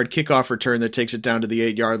 76-yard kickoff return that takes it down to the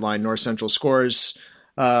 8-yard line. North Central scores.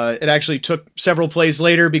 It actually took several plays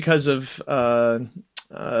later because of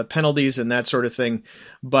penalties and that sort of thing.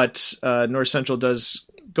 But North Central does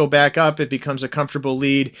go back up. It becomes a comfortable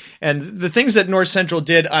lead. And the things that North Central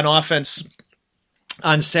did on offense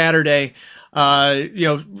on Saturday, a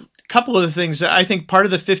couple of the things. I think part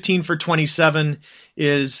of the 15 for 27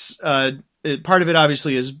 is part of it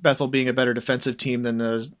obviously is Bethel being a better defensive team than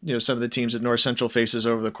some of the teams that North Central faces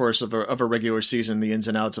over the course of a regular season, the ins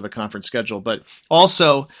and outs of a conference schedule. But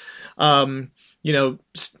also, Stanek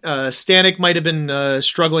might have been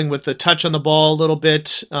struggling with the touch on the ball a little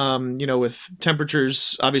bit, with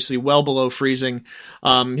temperatures obviously well below freezing.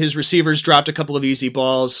 His receivers dropped a couple of easy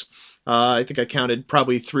balls. I think I counted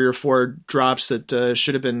probably 3 or 4 drops that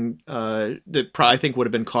should have been I think would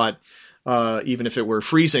have been caught even if it were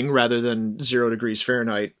freezing rather than 0 degrees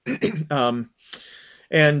Fahrenheit.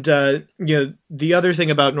 The other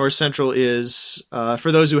thing about North Central is,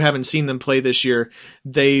 for those who haven't seen them play this year,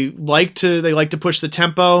 they like to push the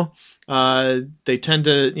tempo. They tend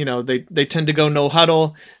to, they tend to go no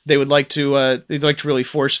huddle. They'd like to really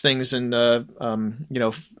force things and,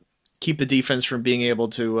 keep the defense from being able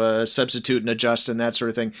to substitute and adjust and that sort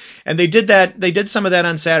of thing. And they did that. They did some of that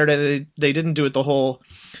on Saturday. They didn't do it the whole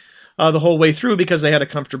way through because they had a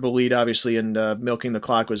comfortable lead, obviously, and milking the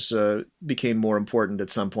clock became more important at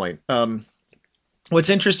some point. What's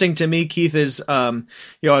interesting to me, Keith, is having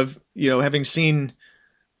seen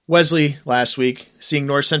Wesley last week, seeing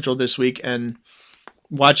North Central this week, and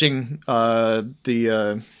watching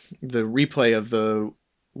the replay of the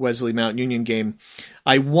Wesley Mount Union game.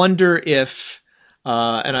 I wonder if,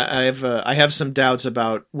 and I have some doubts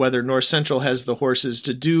about whether North Central has the horses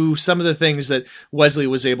to do some of the things that Wesley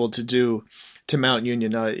was able to do to Mount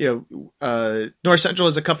Union. North Central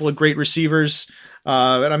has a couple of great receivers,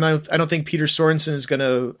 and I don't think Peter Sorensen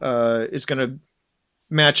is gonna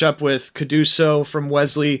match up with Caduso from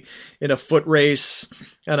Wesley in a foot race,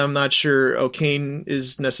 and I'm not sure O'Kane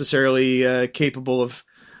is necessarily capable of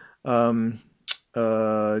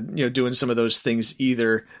doing some of those things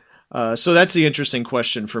either. So that's the interesting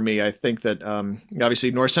question for me. I think that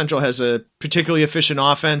obviously North Central has a particularly efficient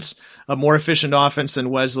offense, a more efficient offense than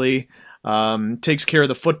Wesley, takes care of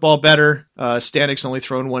the football better. Stanek's only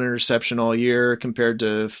thrown 1 interception all year compared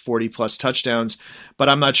to 40 plus touchdowns, but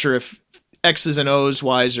I'm not sure if X's and O's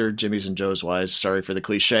wise or Jimmy's and Joe's wise, sorry for the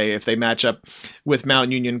cliche, if they match up with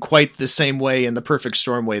Mount Union quite the same way in the perfect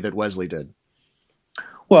storm way that Wesley did.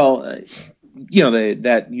 Well,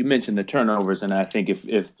 that you mentioned the turnovers, and I think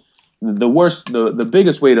if the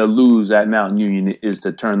biggest way to lose at Mount Union is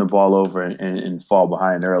to turn the ball over and fall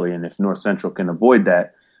behind early, and if North Central can avoid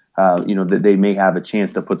that, that they may have a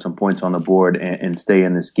chance to put some points on the board and stay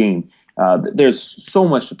in this game. There's so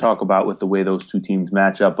much to talk about with the way those two teams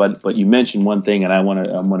match up, but you mentioned one thing, and I want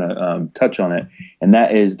to touch on it, and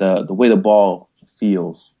that is the way the ball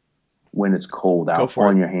feels when it's cold out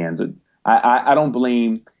on your hands. I don't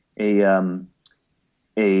blame a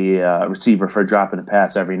receiver for dropping a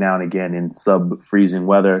pass every now and again in sub-freezing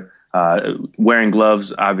weather. Wearing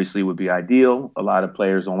gloves obviously would be ideal. A lot of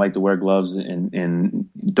players don't like to wear gloves and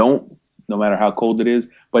don't, no matter how cold it is.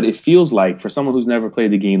 But it feels like, for someone who's never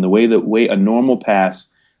played the game, the way a normal pass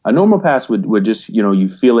would just, you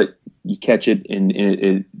feel it, you catch it, and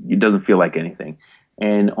it doesn't feel like anything.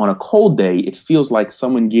 And on a cold day, it feels like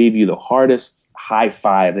someone gave you the hardest high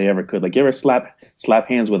five they ever could. Like, you ever slap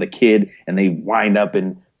hands with a kid and they wind up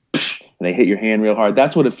and they hit your hand real hard?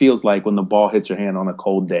 That's what it feels like when the ball hits your hand on a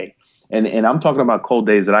cold day. And I'm talking about cold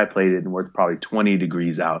days that I played in where it's probably 20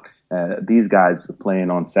 degrees out. These guys playing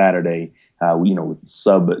on Saturday, with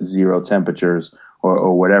sub-zero temperatures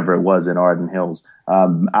or whatever it was in Arden Hills.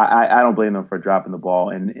 I don't blame them for dropping the ball.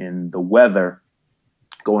 And the weather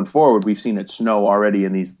going forward, we've seen it snow already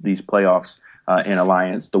in these playoffs in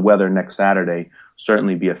Alliance. The weather next Saturday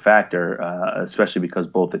certainly be a factor, especially because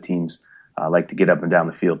both the teams like to get up and down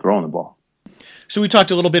the field throwing the ball. So we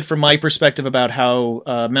talked a little bit from my perspective about how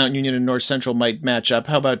Mount Union and North Central might match up.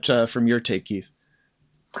 How about from your take, Keith?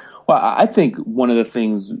 Well, I think one of the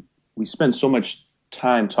things, we spend so much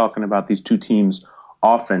time talking about these two teams'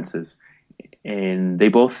 offenses, and they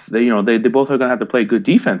both are going to have to play good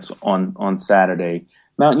defense on Saturday.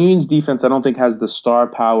 Mount Union's defense, I don't think, has the star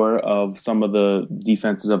power of some of the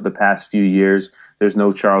defenses of the past few years. There's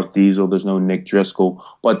no Charles Diesel, there's no Nick Driscoll,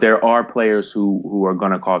 but there are players who are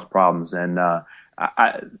going to cause problems. And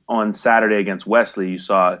on Saturday against Wesley, you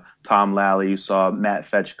saw Tom Lally, you saw Matt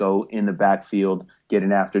Fetchko in the backfield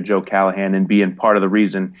getting after Joe Callahan and being part of the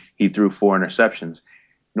reason he threw 4 interceptions.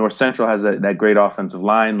 North Central has that great offensive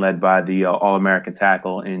line led by the All-American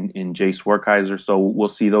tackle in Jace Werkheiser. So we'll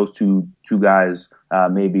see those two guys,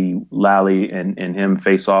 maybe Lally and him,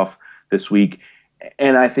 face off this week.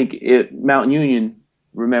 And I think Mount Union,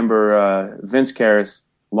 remember Vince Karras,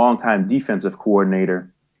 longtime defensive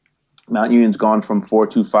coordinator. Mount Union's gone from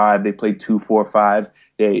 4-2-5. They played 2-4-5.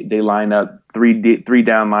 They line up three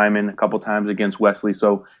down linemen a couple times against Wesley.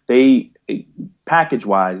 So they, package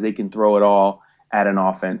wise, they can throw it all at an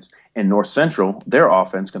offense. And North Central, their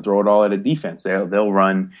offense can throw it all at a defense. They'll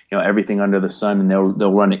run everything under the sun, and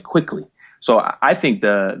they'll run it quickly. So I think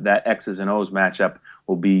that X's and O's matchup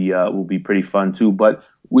will be pretty fun too. But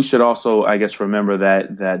we should also, I guess, remember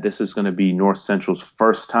that this is going to be North Central's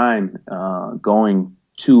first time going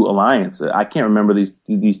to Alliance. I can't remember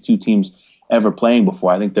these two teams ever playing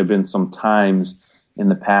before. I think there've been some times in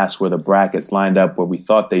the past where the brackets lined up where we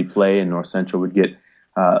thought they'd play and North Central would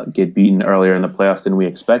get beaten earlier in the playoffs than we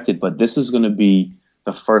expected. But this is going to be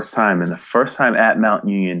the first time, and the first time at Mount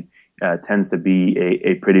Union tends to be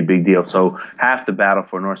a pretty big deal. So half the battle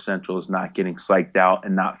for North Central is not getting psyched out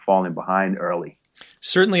and not falling behind early.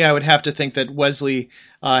 Certainly, I would have to think that Wesley,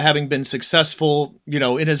 having been successful,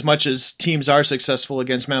 in as much as teams are successful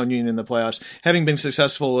against Mount Union in the playoffs, having been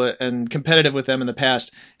successful and competitive with them in the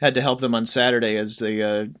past, had to help them on Saturday as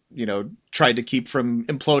they, tried to keep from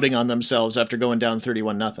imploding on themselves after going down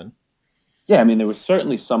 31-0. Yeah, I mean, there was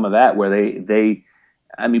certainly some of that where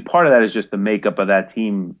part of that is just the makeup of that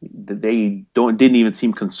team. They didn't even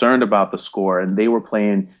seem concerned about the score, and they were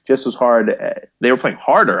playing just as hard. They were playing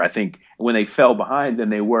harder, I think, when they fell behind than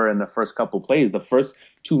they were in the first couple plays. The first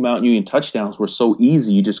two Mount Union touchdowns were so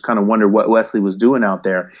easy, you just kind of wondered what Wesley was doing out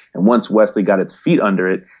there. And once Wesley got its feet under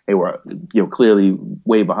it, they were clearly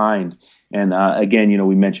way behind. And again,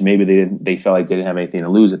 we mentioned maybe they felt like they didn't have anything to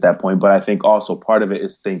lose at that point. But I think also part of it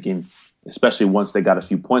is thinking, especially once they got a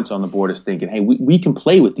few points on the board, is thinking, hey, we can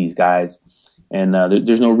play with these guys, and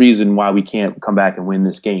there's no reason why we can't come back and win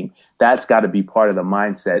this game. That's got to be part of the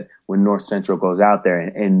mindset when North Central goes out there.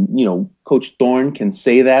 And Coach Thorne can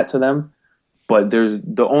say that to them, but there's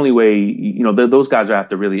the only way, those guys have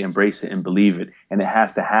to really embrace it and believe it. And it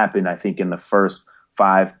has to happen, I think, in the first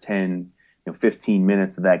 5, 10, 15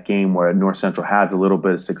 minutes of that game where North Central has a little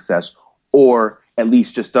bit of success, or at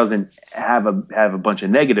least just doesn't have a bunch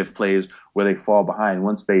of negative plays where they fall behind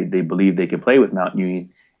once they believe they can play with Mount Union.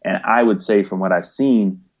 And I would say from what I've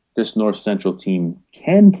seen, this North Central team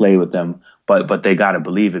can play with them, but they got to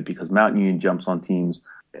believe it because Mount Union jumps on teams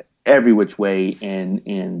every which way.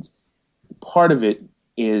 And part of it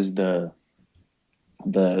is the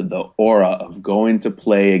aura of going to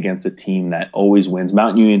play against a team that always wins.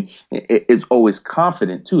 Mount Union is always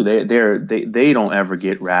confident too. They don't ever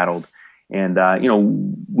get rattled. And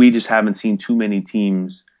we just haven't seen too many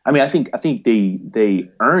teams. I mean, I think they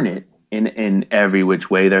earn it in every which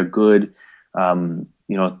way. They're good.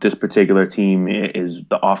 This particular team is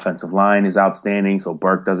the offensive line is outstanding, so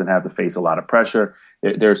Burke doesn't have to face a lot of pressure.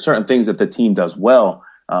 There are certain things that the team does well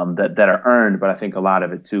that are earned, but I think a lot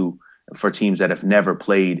of it too for teams that have never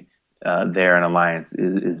played there in Alliance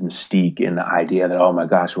is mystique and the idea that, oh my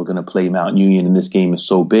gosh, we're going to play Mount Union and this game is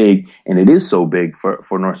so big, and it is so big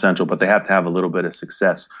for North Central, but they have to have a little bit of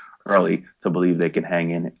success early to believe they can hang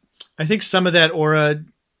in it. I think some of that aura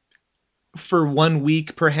for 1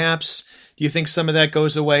 week, perhaps. Do you think some of that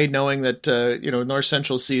goes away knowing that, North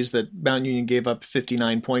Central sees that Mount Union gave up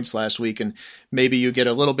 59 points last week, and maybe you get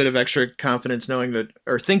a little bit of extra confidence knowing that,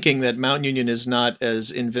 or thinking that Mount Union is not as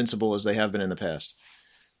invincible as they have been in the past?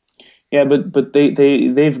 Yeah, but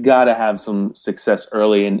they've got to have some success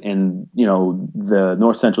early, and the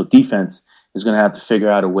North Central defense is going to have to figure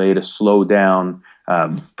out a way to slow down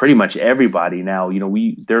pretty much everybody. Now,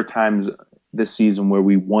 there are times this season where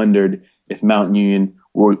we wondered if Mount Union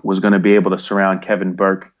was going to be able to surround Kevin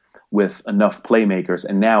Burke with enough playmakers,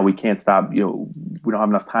 and now we can't stop. We don't have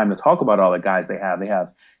enough time to talk about all the guys they have.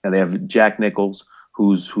 They have Jack Nichols,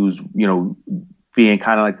 who's being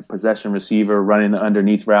kind of like the possession receiver, running the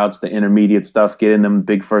underneath routes, the intermediate stuff, getting them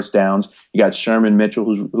big first downs. You got Sherman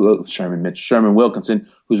Wilkinson,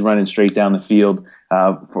 who's running straight down the field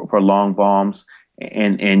for long bombs.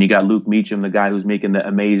 And you got Luke Meacham, the guy who's making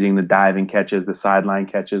the diving catches, the sideline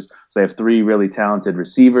catches. So they have three really talented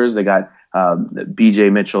receivers. They got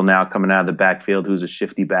BJ Mitchell now coming out of the backfield, who's a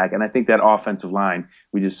shifty back. And I think that offensive line,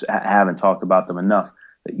 we just haven't talked about them enough.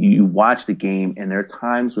 You watch the game, and there are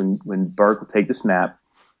times when Burke will take the snap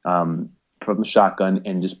from the shotgun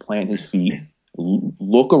and just plant his feet,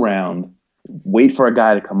 look around, wait for a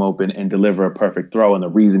guy to come open and deliver a perfect throw. And the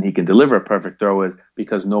reason he can deliver a perfect throw is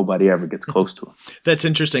because nobody ever gets close to him. That's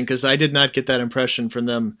interesting because I did not get that impression from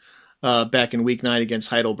them back in week 9 against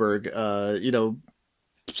Heidelberg.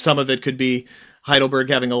 Some of it could be Heidelberg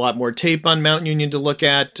having a lot more tape on Mount Union to look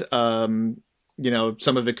at.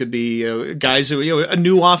 Some of it could be guys who, a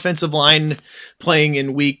new offensive line playing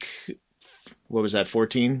in week what was that,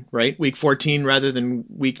 14, right? Week 14 rather than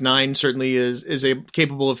week 9 certainly is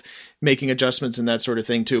capable of making adjustments and that sort of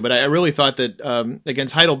thing too. But I really thought that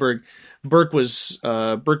against Heidelberg, Burke was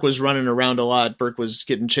running around a lot. Burke was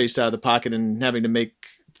getting chased out of the pocket and having to make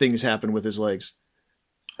things happen with his legs.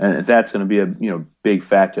 And that's going to be a big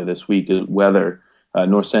factor this week, is whether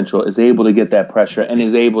North Central is able to get that pressure and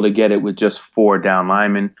is able to get it with just 4 down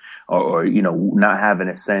linemen, or not having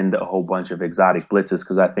to send a whole bunch of exotic blitzes,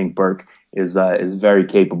 because I think Burke is very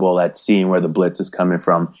capable at seeing where the blitz is coming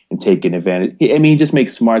from and taking advantage. He just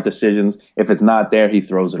makes smart decisions. If it's not there, he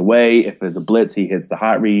throws it away. If there's a blitz, he hits the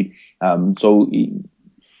hot read.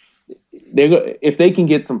 If they can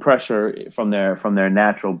get some pressure from their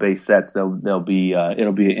natural base sets, it'll be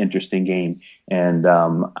an interesting game. And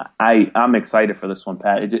I'm excited for this one,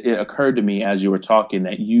 Pat. It occurred to me as you were talking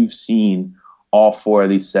that you've seen all 4 of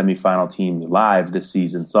these semifinal teams live this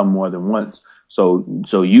season, some more than once. So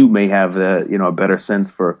you may have a better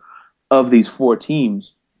sense of these 4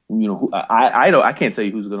 teams. I can't tell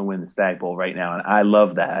you who's going to win the Stag Bowl right now, and I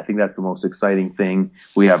love that. I think that's the most exciting thing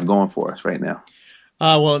we have going for us right now.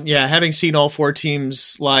 Well, yeah, having seen all 4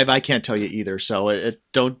 teams live, I can't tell you either. So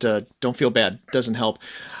don't feel bad. Doesn't help.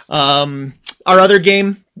 Our other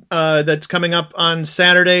game that's coming up on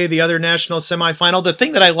Saturday, the other national semifinal. The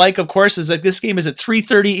thing that I like, of course, is that this game is at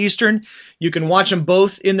 3:30 Eastern. You can watch them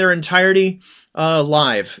both in their entirety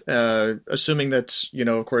live, assuming that,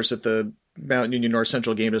 of course, that the Mount Union North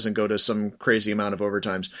Central game doesn't go to some crazy amount of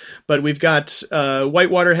overtimes. But we've got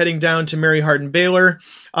Whitewater heading down to Mary Hardin Baylor.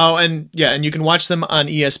 Oh, and you can watch them on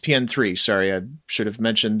ESPN3. Sorry, I should have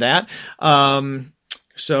mentioned that.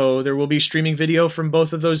 So there will be streaming video from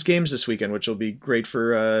both of those games this weekend, which will be great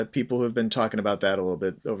for people who have been talking about that a little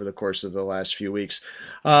bit over the course of the last few weeks.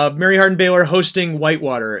 Mary Hardin Baylor hosting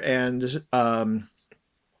Whitewater, and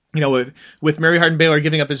with Mary Hardin Baylor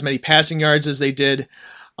giving up as many passing yards as they did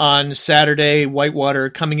on Saturday, Whitewater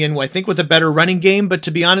coming in, I think, with a better running game. But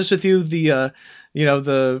to be honest with you, the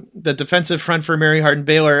defensive front for Mary Hardin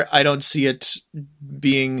Baylor, I don't see it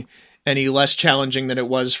being any less challenging than it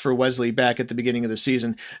was for Wesley back at the beginning of the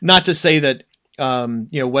season. Not to say that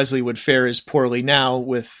Wesley would fare as poorly now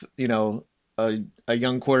with a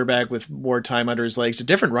young quarterback with more time under his legs, a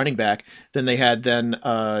different running back than they had then.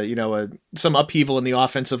 Some upheaval in the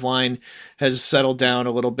offensive line has settled down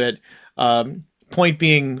a little bit. Point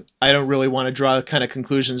being, I don't really want to draw kind of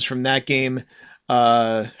conclusions from that game,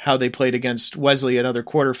 how they played against Wesley, another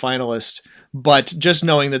quarterfinalist, but just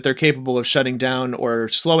knowing that they're capable of shutting down or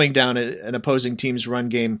slowing down an opposing team's run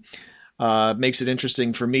game makes it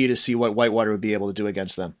interesting for me to see what Whitewater would be able to do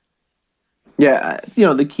against them. Yeah,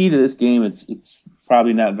 the key to this game, it's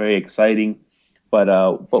probably not very exciting, but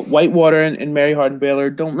Whitewater and Mary Hardin Baylor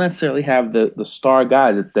don't necessarily have the star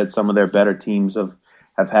guys that some of their better teams have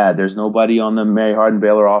had. There's nobody on the Mary Hardin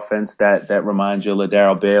Baylor offense that reminds you of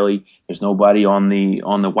LaDarryl Bailey. There's nobody on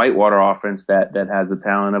the Whitewater offense that has the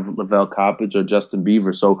talent of Lavelle Coppage or Justin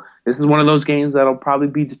Beaver. So this is one of those games that'll probably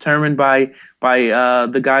be determined by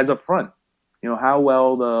the guys up front. How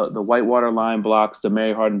well the Whitewater line blocks the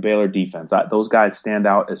Mary Hardin Baylor defense. Those guys stand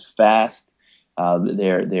out as fast.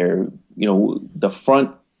 They're the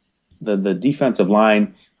front. The defensive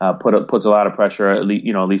line puts a lot of pressure. At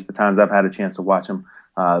least the times I've had a chance to watch them,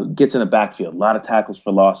 gets in the backfield. A lot of tackles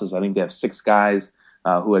for losses. I think they have 6 guys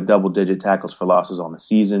who had double-digit tackles for losses on the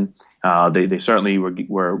season. They certainly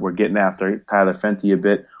were getting after Tyler Fenty a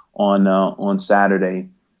bit on Saturday,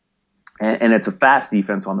 and it's a fast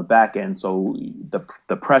defense on the back end. So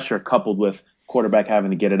the pressure coupled with quarterback having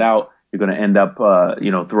to get it out, you're going to end up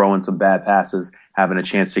throwing some bad passes, having a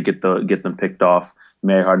chance to get them picked off.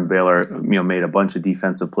 Mary Hardin Baylor, made a bunch of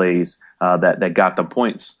defensive plays that got them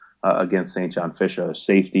points against St. John Fisher.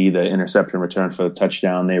 Safety, the interception return for the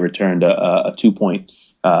touchdown. They returned a 2-point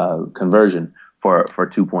conversion for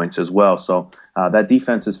 2 points as well. So that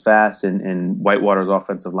defense is fast, and Whitewater's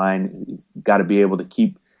offensive line got to be able to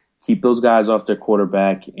keep those guys off their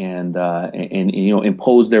quarterback and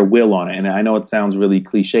impose their will on it. And I know it sounds really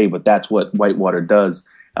cliche, but that's what Whitewater does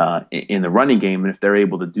in the running game. And if they're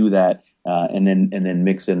able to do that, and then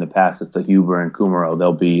mix in the passes to Huber and Kumaro,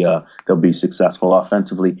 they'll be successful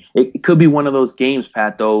offensively. It could be one of those games,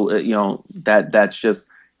 Pat, though, that's just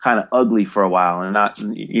kind of ugly for a while, and not,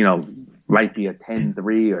 might be a 10-3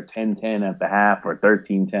 or 10-10 at the half or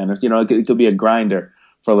 13-10. It could be a grinder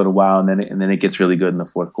for a little while, and then it gets really good in the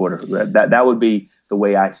fourth quarter. That would be the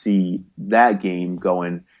way I see that game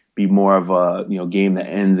going. Be more of a game that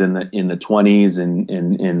ends in the 20s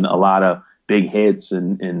and a lot of big hits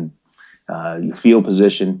and field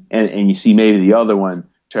position, and you see maybe the other one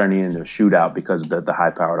turning into a shootout because of the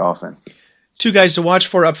high-powered offenses. two guys to watch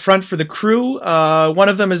for up front for the Crew. One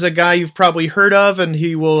of them is a guy you've probably heard of, and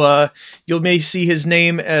he will you may see his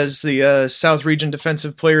name as the South Region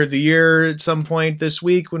Defensive Player of the Year at some point this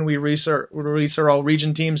week when we release our all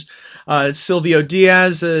region teams. It's Silvio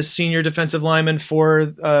Diaz, a senior defensive lineman for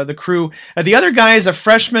the Crew. The other guy is a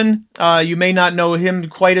freshman. You may not know him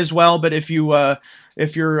quite as well, but if you're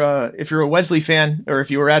a Wesley fan, or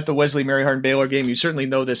if you were at the Wesley Mary Hardin Baylor game, you certainly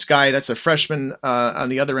know this guy. That's a freshman on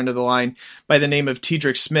the other end of the line by the name of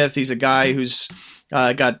Tedrick Smith. He's a guy who's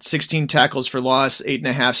got 16 tackles for loss,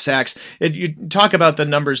 8.5 sacks. You talk about the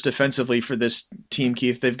numbers defensively for this team,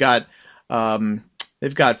 Keith. They've got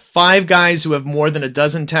 5 guys who have more than a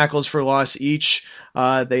dozen tackles for loss each.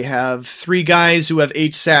 They have 3 guys who have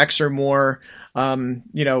 8 sacks or more.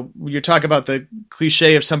 You talk about the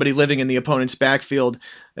cliche of somebody living in the opponent's backfield.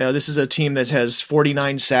 This is a team that has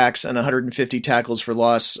 49 sacks and 150 tackles for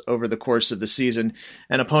loss over the course of the season.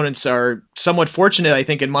 And opponents are somewhat fortunate, I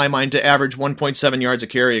think, in my mind, to average 1.7 yards a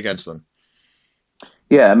carry against them.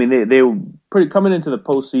 Yeah, I mean, they were coming into the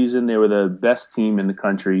postseason. They were the best team in the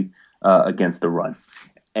country against the run.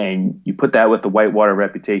 And you put that with the Whitewater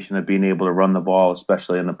reputation of being able to run the ball,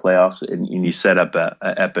 especially in the playoffs, and you set up an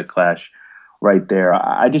epic clash right there.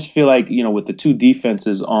 I just feel like, with the two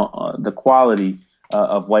defenses, on the quality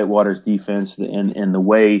of Whitewater's defense and the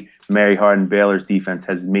way Mary Hardin Baylor's defense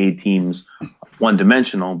has made teams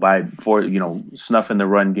one-dimensional by snuffing the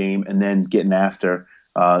run game and then getting after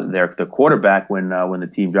their quarterback when the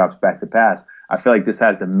team drops back to pass. I feel like this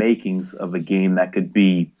has the makings of a game that could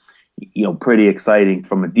be pretty exciting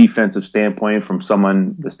from a defensive standpoint, from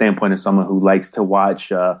the standpoint of someone who likes to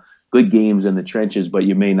watch good games in the trenches, but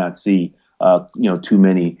you may not see too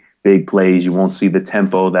many big plays. You won't see the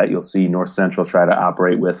tempo that you'll see North Central try to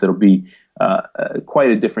operate with. It'll be quite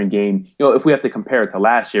a different game. If we have to compare it to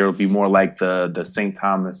last year, it'll be more like the St.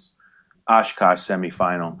 Thomas Oshkosh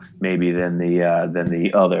semifinal, maybe than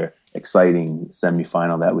the other exciting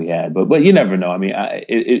semifinal that we had. But you never know. I mean,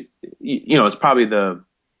 it's probably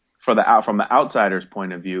from the outsider's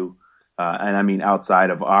point of view. And I mean,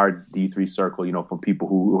 outside of our D3 circle, from people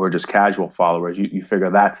who are just casual followers, you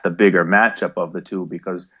figure that's the bigger matchup of the two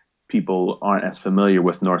because people aren't as familiar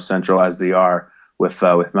with North Central as they are with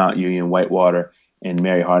Mount Union, Whitewater, and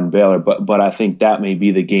Mary Hardin Baylor. But I think that may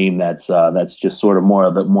be the game that's just sort of more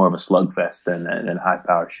of a slugfest than high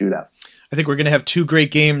power shootout. I think we're going to have 2 great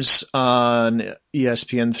games on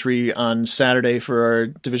ESPN3 on Saturday for our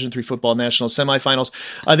Division III football national semifinals.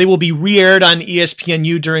 They will be re-aired on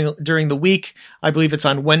ESPNU during the week. I believe it's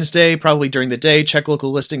on Wednesday, probably during the day. Check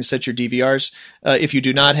local listings, set your DVRs if you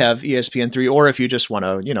do not have ESPN3, or if you just want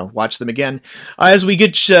to watch them again. As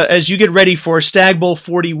you get ready for Stag Bowl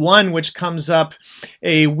 41, which comes up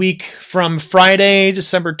a week from Friday,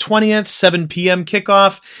 December 20th, 7 p.m.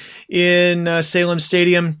 kickoff in Salem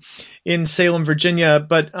Stadium in Salem, Virginia.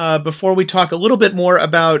 But before we talk a little bit more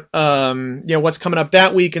about what's coming up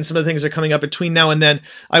that week and some of the things that are coming up between now and then,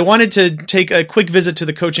 I wanted to take a quick visit to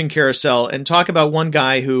the coaching carousel and talk about one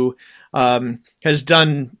guy who has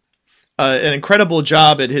done an incredible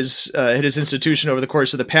job at his institution over the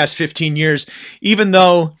course of the past 15 years. Even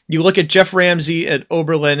though you look at Jeff Ramsey at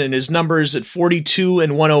Oberlin and his numbers at 42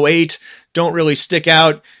 and 108 don't really stick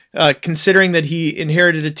out. Considering that he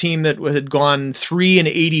inherited a team that had gone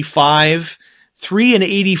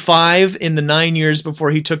 3-85 in the 9 years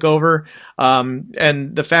before he took over,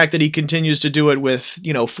 and the fact that he continues to do it with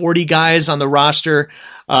 40 guys on the roster,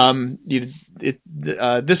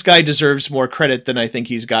 this guy deserves more credit than I think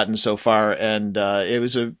he's gotten so far, and it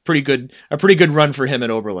was a pretty good run for him at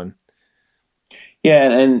Oberlin. Yeah,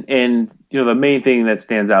 and the main thing that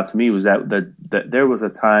stands out to me was that there was a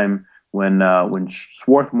time when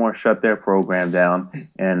Swarthmore shut their program down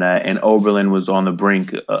and Oberlin was on the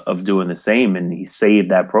brink of doing the same, and he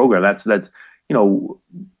saved that program. That's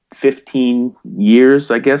 15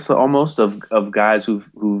 years, I guess, almost of guys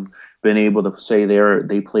who've been able to say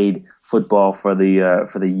they played football for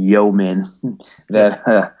the yeomen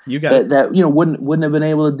that wouldn't have been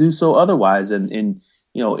able to do so otherwise. And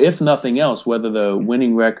if nothing else, whether the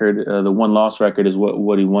winning record, the 1-loss record is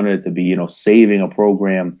what he wanted it to be, saving a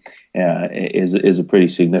program is a pretty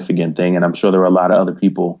significant thing. And I'm sure there were a lot of other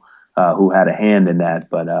people who had a hand in that,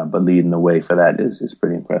 but leading the way for that is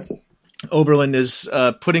pretty impressive. Oberlin is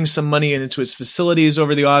putting some money into its facilities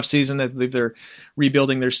over the offseason. I believe they're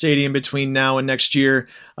rebuilding their stadium between now and next year.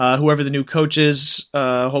 Whoever the new coach is,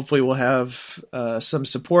 hopefully will have some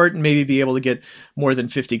support and maybe be able to get more than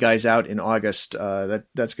 50 guys out in August.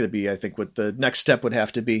 That's going to be, I think, what the next step would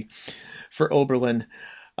have to be for Oberlin.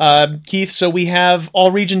 Keith, so we have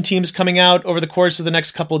all region teams coming out over the course of the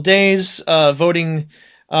next couple of days. Voting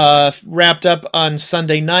wrapped up on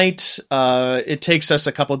Sunday night. It takes us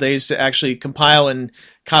a couple days to actually compile and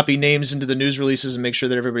copy names into the news releases and make sure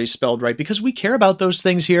that everybody's spelled right, because we care about those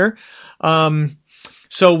things here.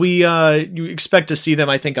 So you expect to see them,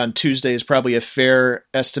 I think, on Tuesday is probably a fair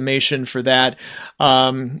estimation for that.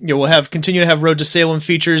 We'll continue to have Road to Salem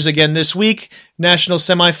features again this week. National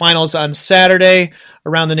semifinals on Saturday.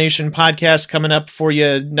 Around the Nation podcast coming up for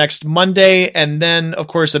you next Monday. And then, of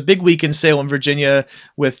course, a big week in Salem, Virginia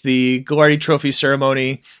with the Gagliardi Trophy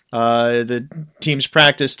ceremony, the team's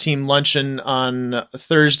practice, team luncheon on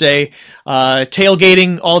Thursday,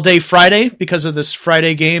 tailgating all day Friday because of this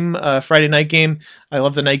Friday night game. I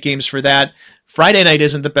love the night games for that. Friday night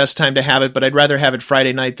isn't the best time to have it, but I'd rather have it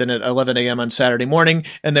Friday night than at 11 a.m. on Saturday morning.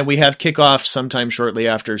 And then we have kickoff sometime shortly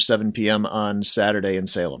after 7 p.m. on Friday in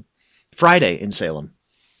Salem.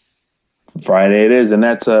 Friday it is. And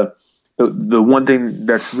that's the one thing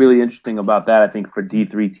that's really interesting about that, I think, for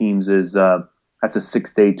D3 teams is that's a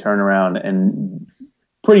 6-day turnaround. And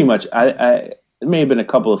pretty much, it may have been a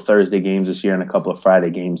couple of Thursday games this year and a couple of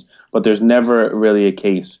Friday games, but there's never really a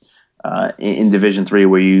case in Division III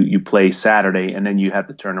where you play Saturday and then you have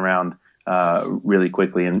to turn around really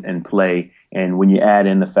quickly and play. And when you add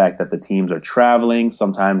in the fact that the teams are traveling,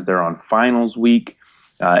 sometimes they're on finals week,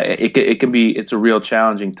 it's a real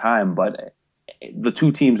challenging time. But the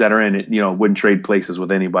two teams that are in it, wouldn't trade places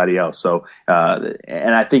with anybody else. So,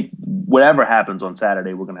 and I think whatever happens on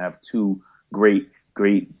Saturday, we're going to have two great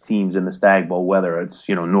teams in the Stag Bowl, whether it's,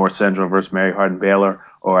 North Central versus Mary Hardin Baylor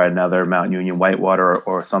or another Mount Union Whitewater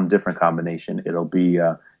or some different combination. It'll be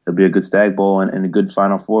a good Stag Bowl and a good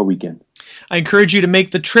Final Four weekend. I encourage you to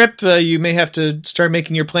make the trip. You may have to start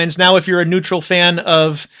making your plans now. If you're a neutral fan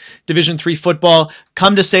of Division III football,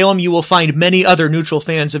 come to Salem. You will find many other neutral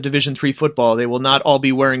fans of Division III football. They will not all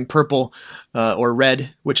be wearing purple or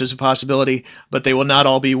red, which is a possibility, but they will not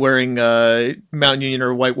all be wearing Mount Union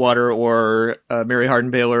or Whitewater or Mary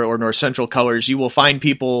Hardin Baylor or North Central colors. You will find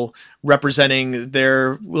people representing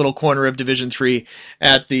their little corner of Division III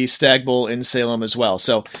at the Stag Bowl in Salem as well.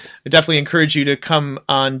 So I definitely encourage you to come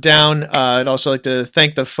on down. I'd also like to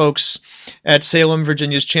thank the folks at Salem,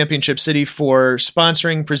 Virginia's championship city, for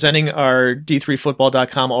sponsoring, presenting our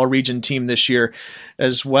D3Football.com all-region team this year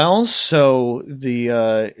as well. So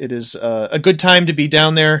it is a good time to be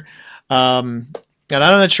down there. And I'm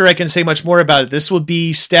not sure I can say much more about it. This will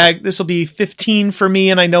be 15 for me,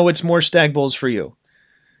 and I know it's more Stag Bowls for you.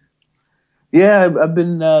 Yeah, I've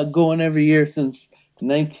been going every year since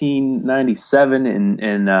 1997,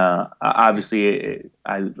 and obviously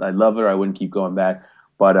I love it. I wouldn't keep going back,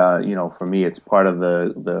 but for me, it's part of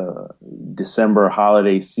the December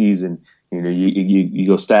holiday season. You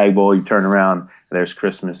go Stag Bowl, you turn around, there's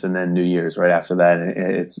Christmas, and then New Year's right after that.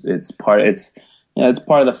 It's part of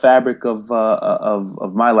the fabric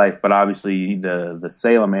of my life. But obviously, the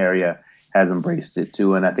Salem area has embraced it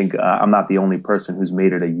too, and I think I'm not the only person who's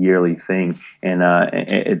made it a yearly thing. And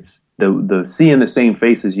it's the seeing the same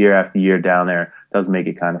faces year after year down there does make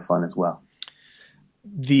it kind of fun as well.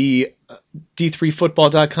 The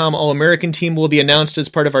D3Football.com All-American team will be announced as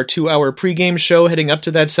part of our 2-hour pregame show heading up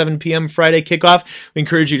to that 7 p.m. Friday kickoff. We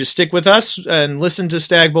encourage you to stick with us and listen to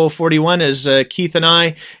Stag Bowl 41 as Keith and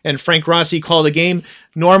I and Frank Rossi call the game.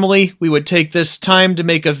 Normally, we would take this time to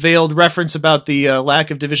make a veiled reference about the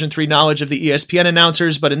lack of Division III knowledge of the ESPN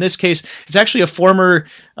announcers, but in this case, it's actually a former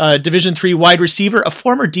Division III wide receiver, a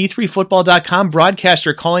former D3Football.com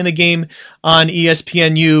broadcaster calling the game on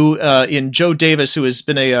ESPNU in Joe Davis, who has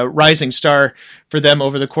been a rising star for them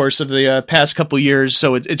over the course of the past couple years.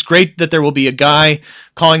 So it's great that there will be a guy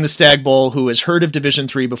calling the Stag Bowl who has heard of Division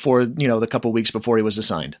III before, the couple weeks before he was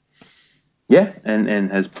assigned. Yeah,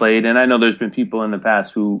 and has played. And I know there's been people in the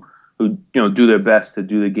past who do their best to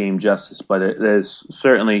do the game justice, but there's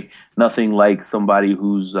certainly nothing like somebody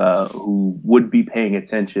who would be paying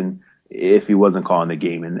attention if he wasn't calling the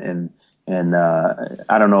game. And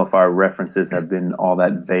I don't know if our references have been all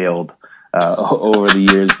that veiled over the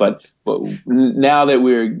years, but now that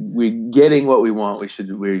we're getting what we want,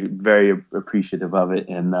 we're very appreciative of it.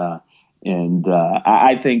 And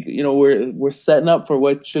I think we're setting up for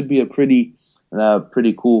what should be a pretty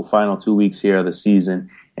cool final 2 weeks here of the season.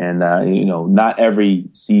 And not every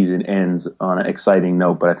season ends on an exciting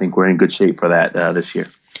note, but I think we're in good shape for that this year.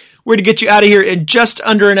 We're going to get you out of here in just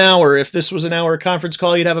under an hour. If this was an hour conference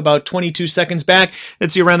call, you'd have about 22 seconds back.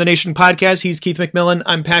 That's the Around the Nation podcast. He's Keith McMillan.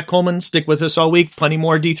 I'm Pat Coleman. Stick with us all week. Plenty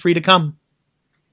more D3 to come.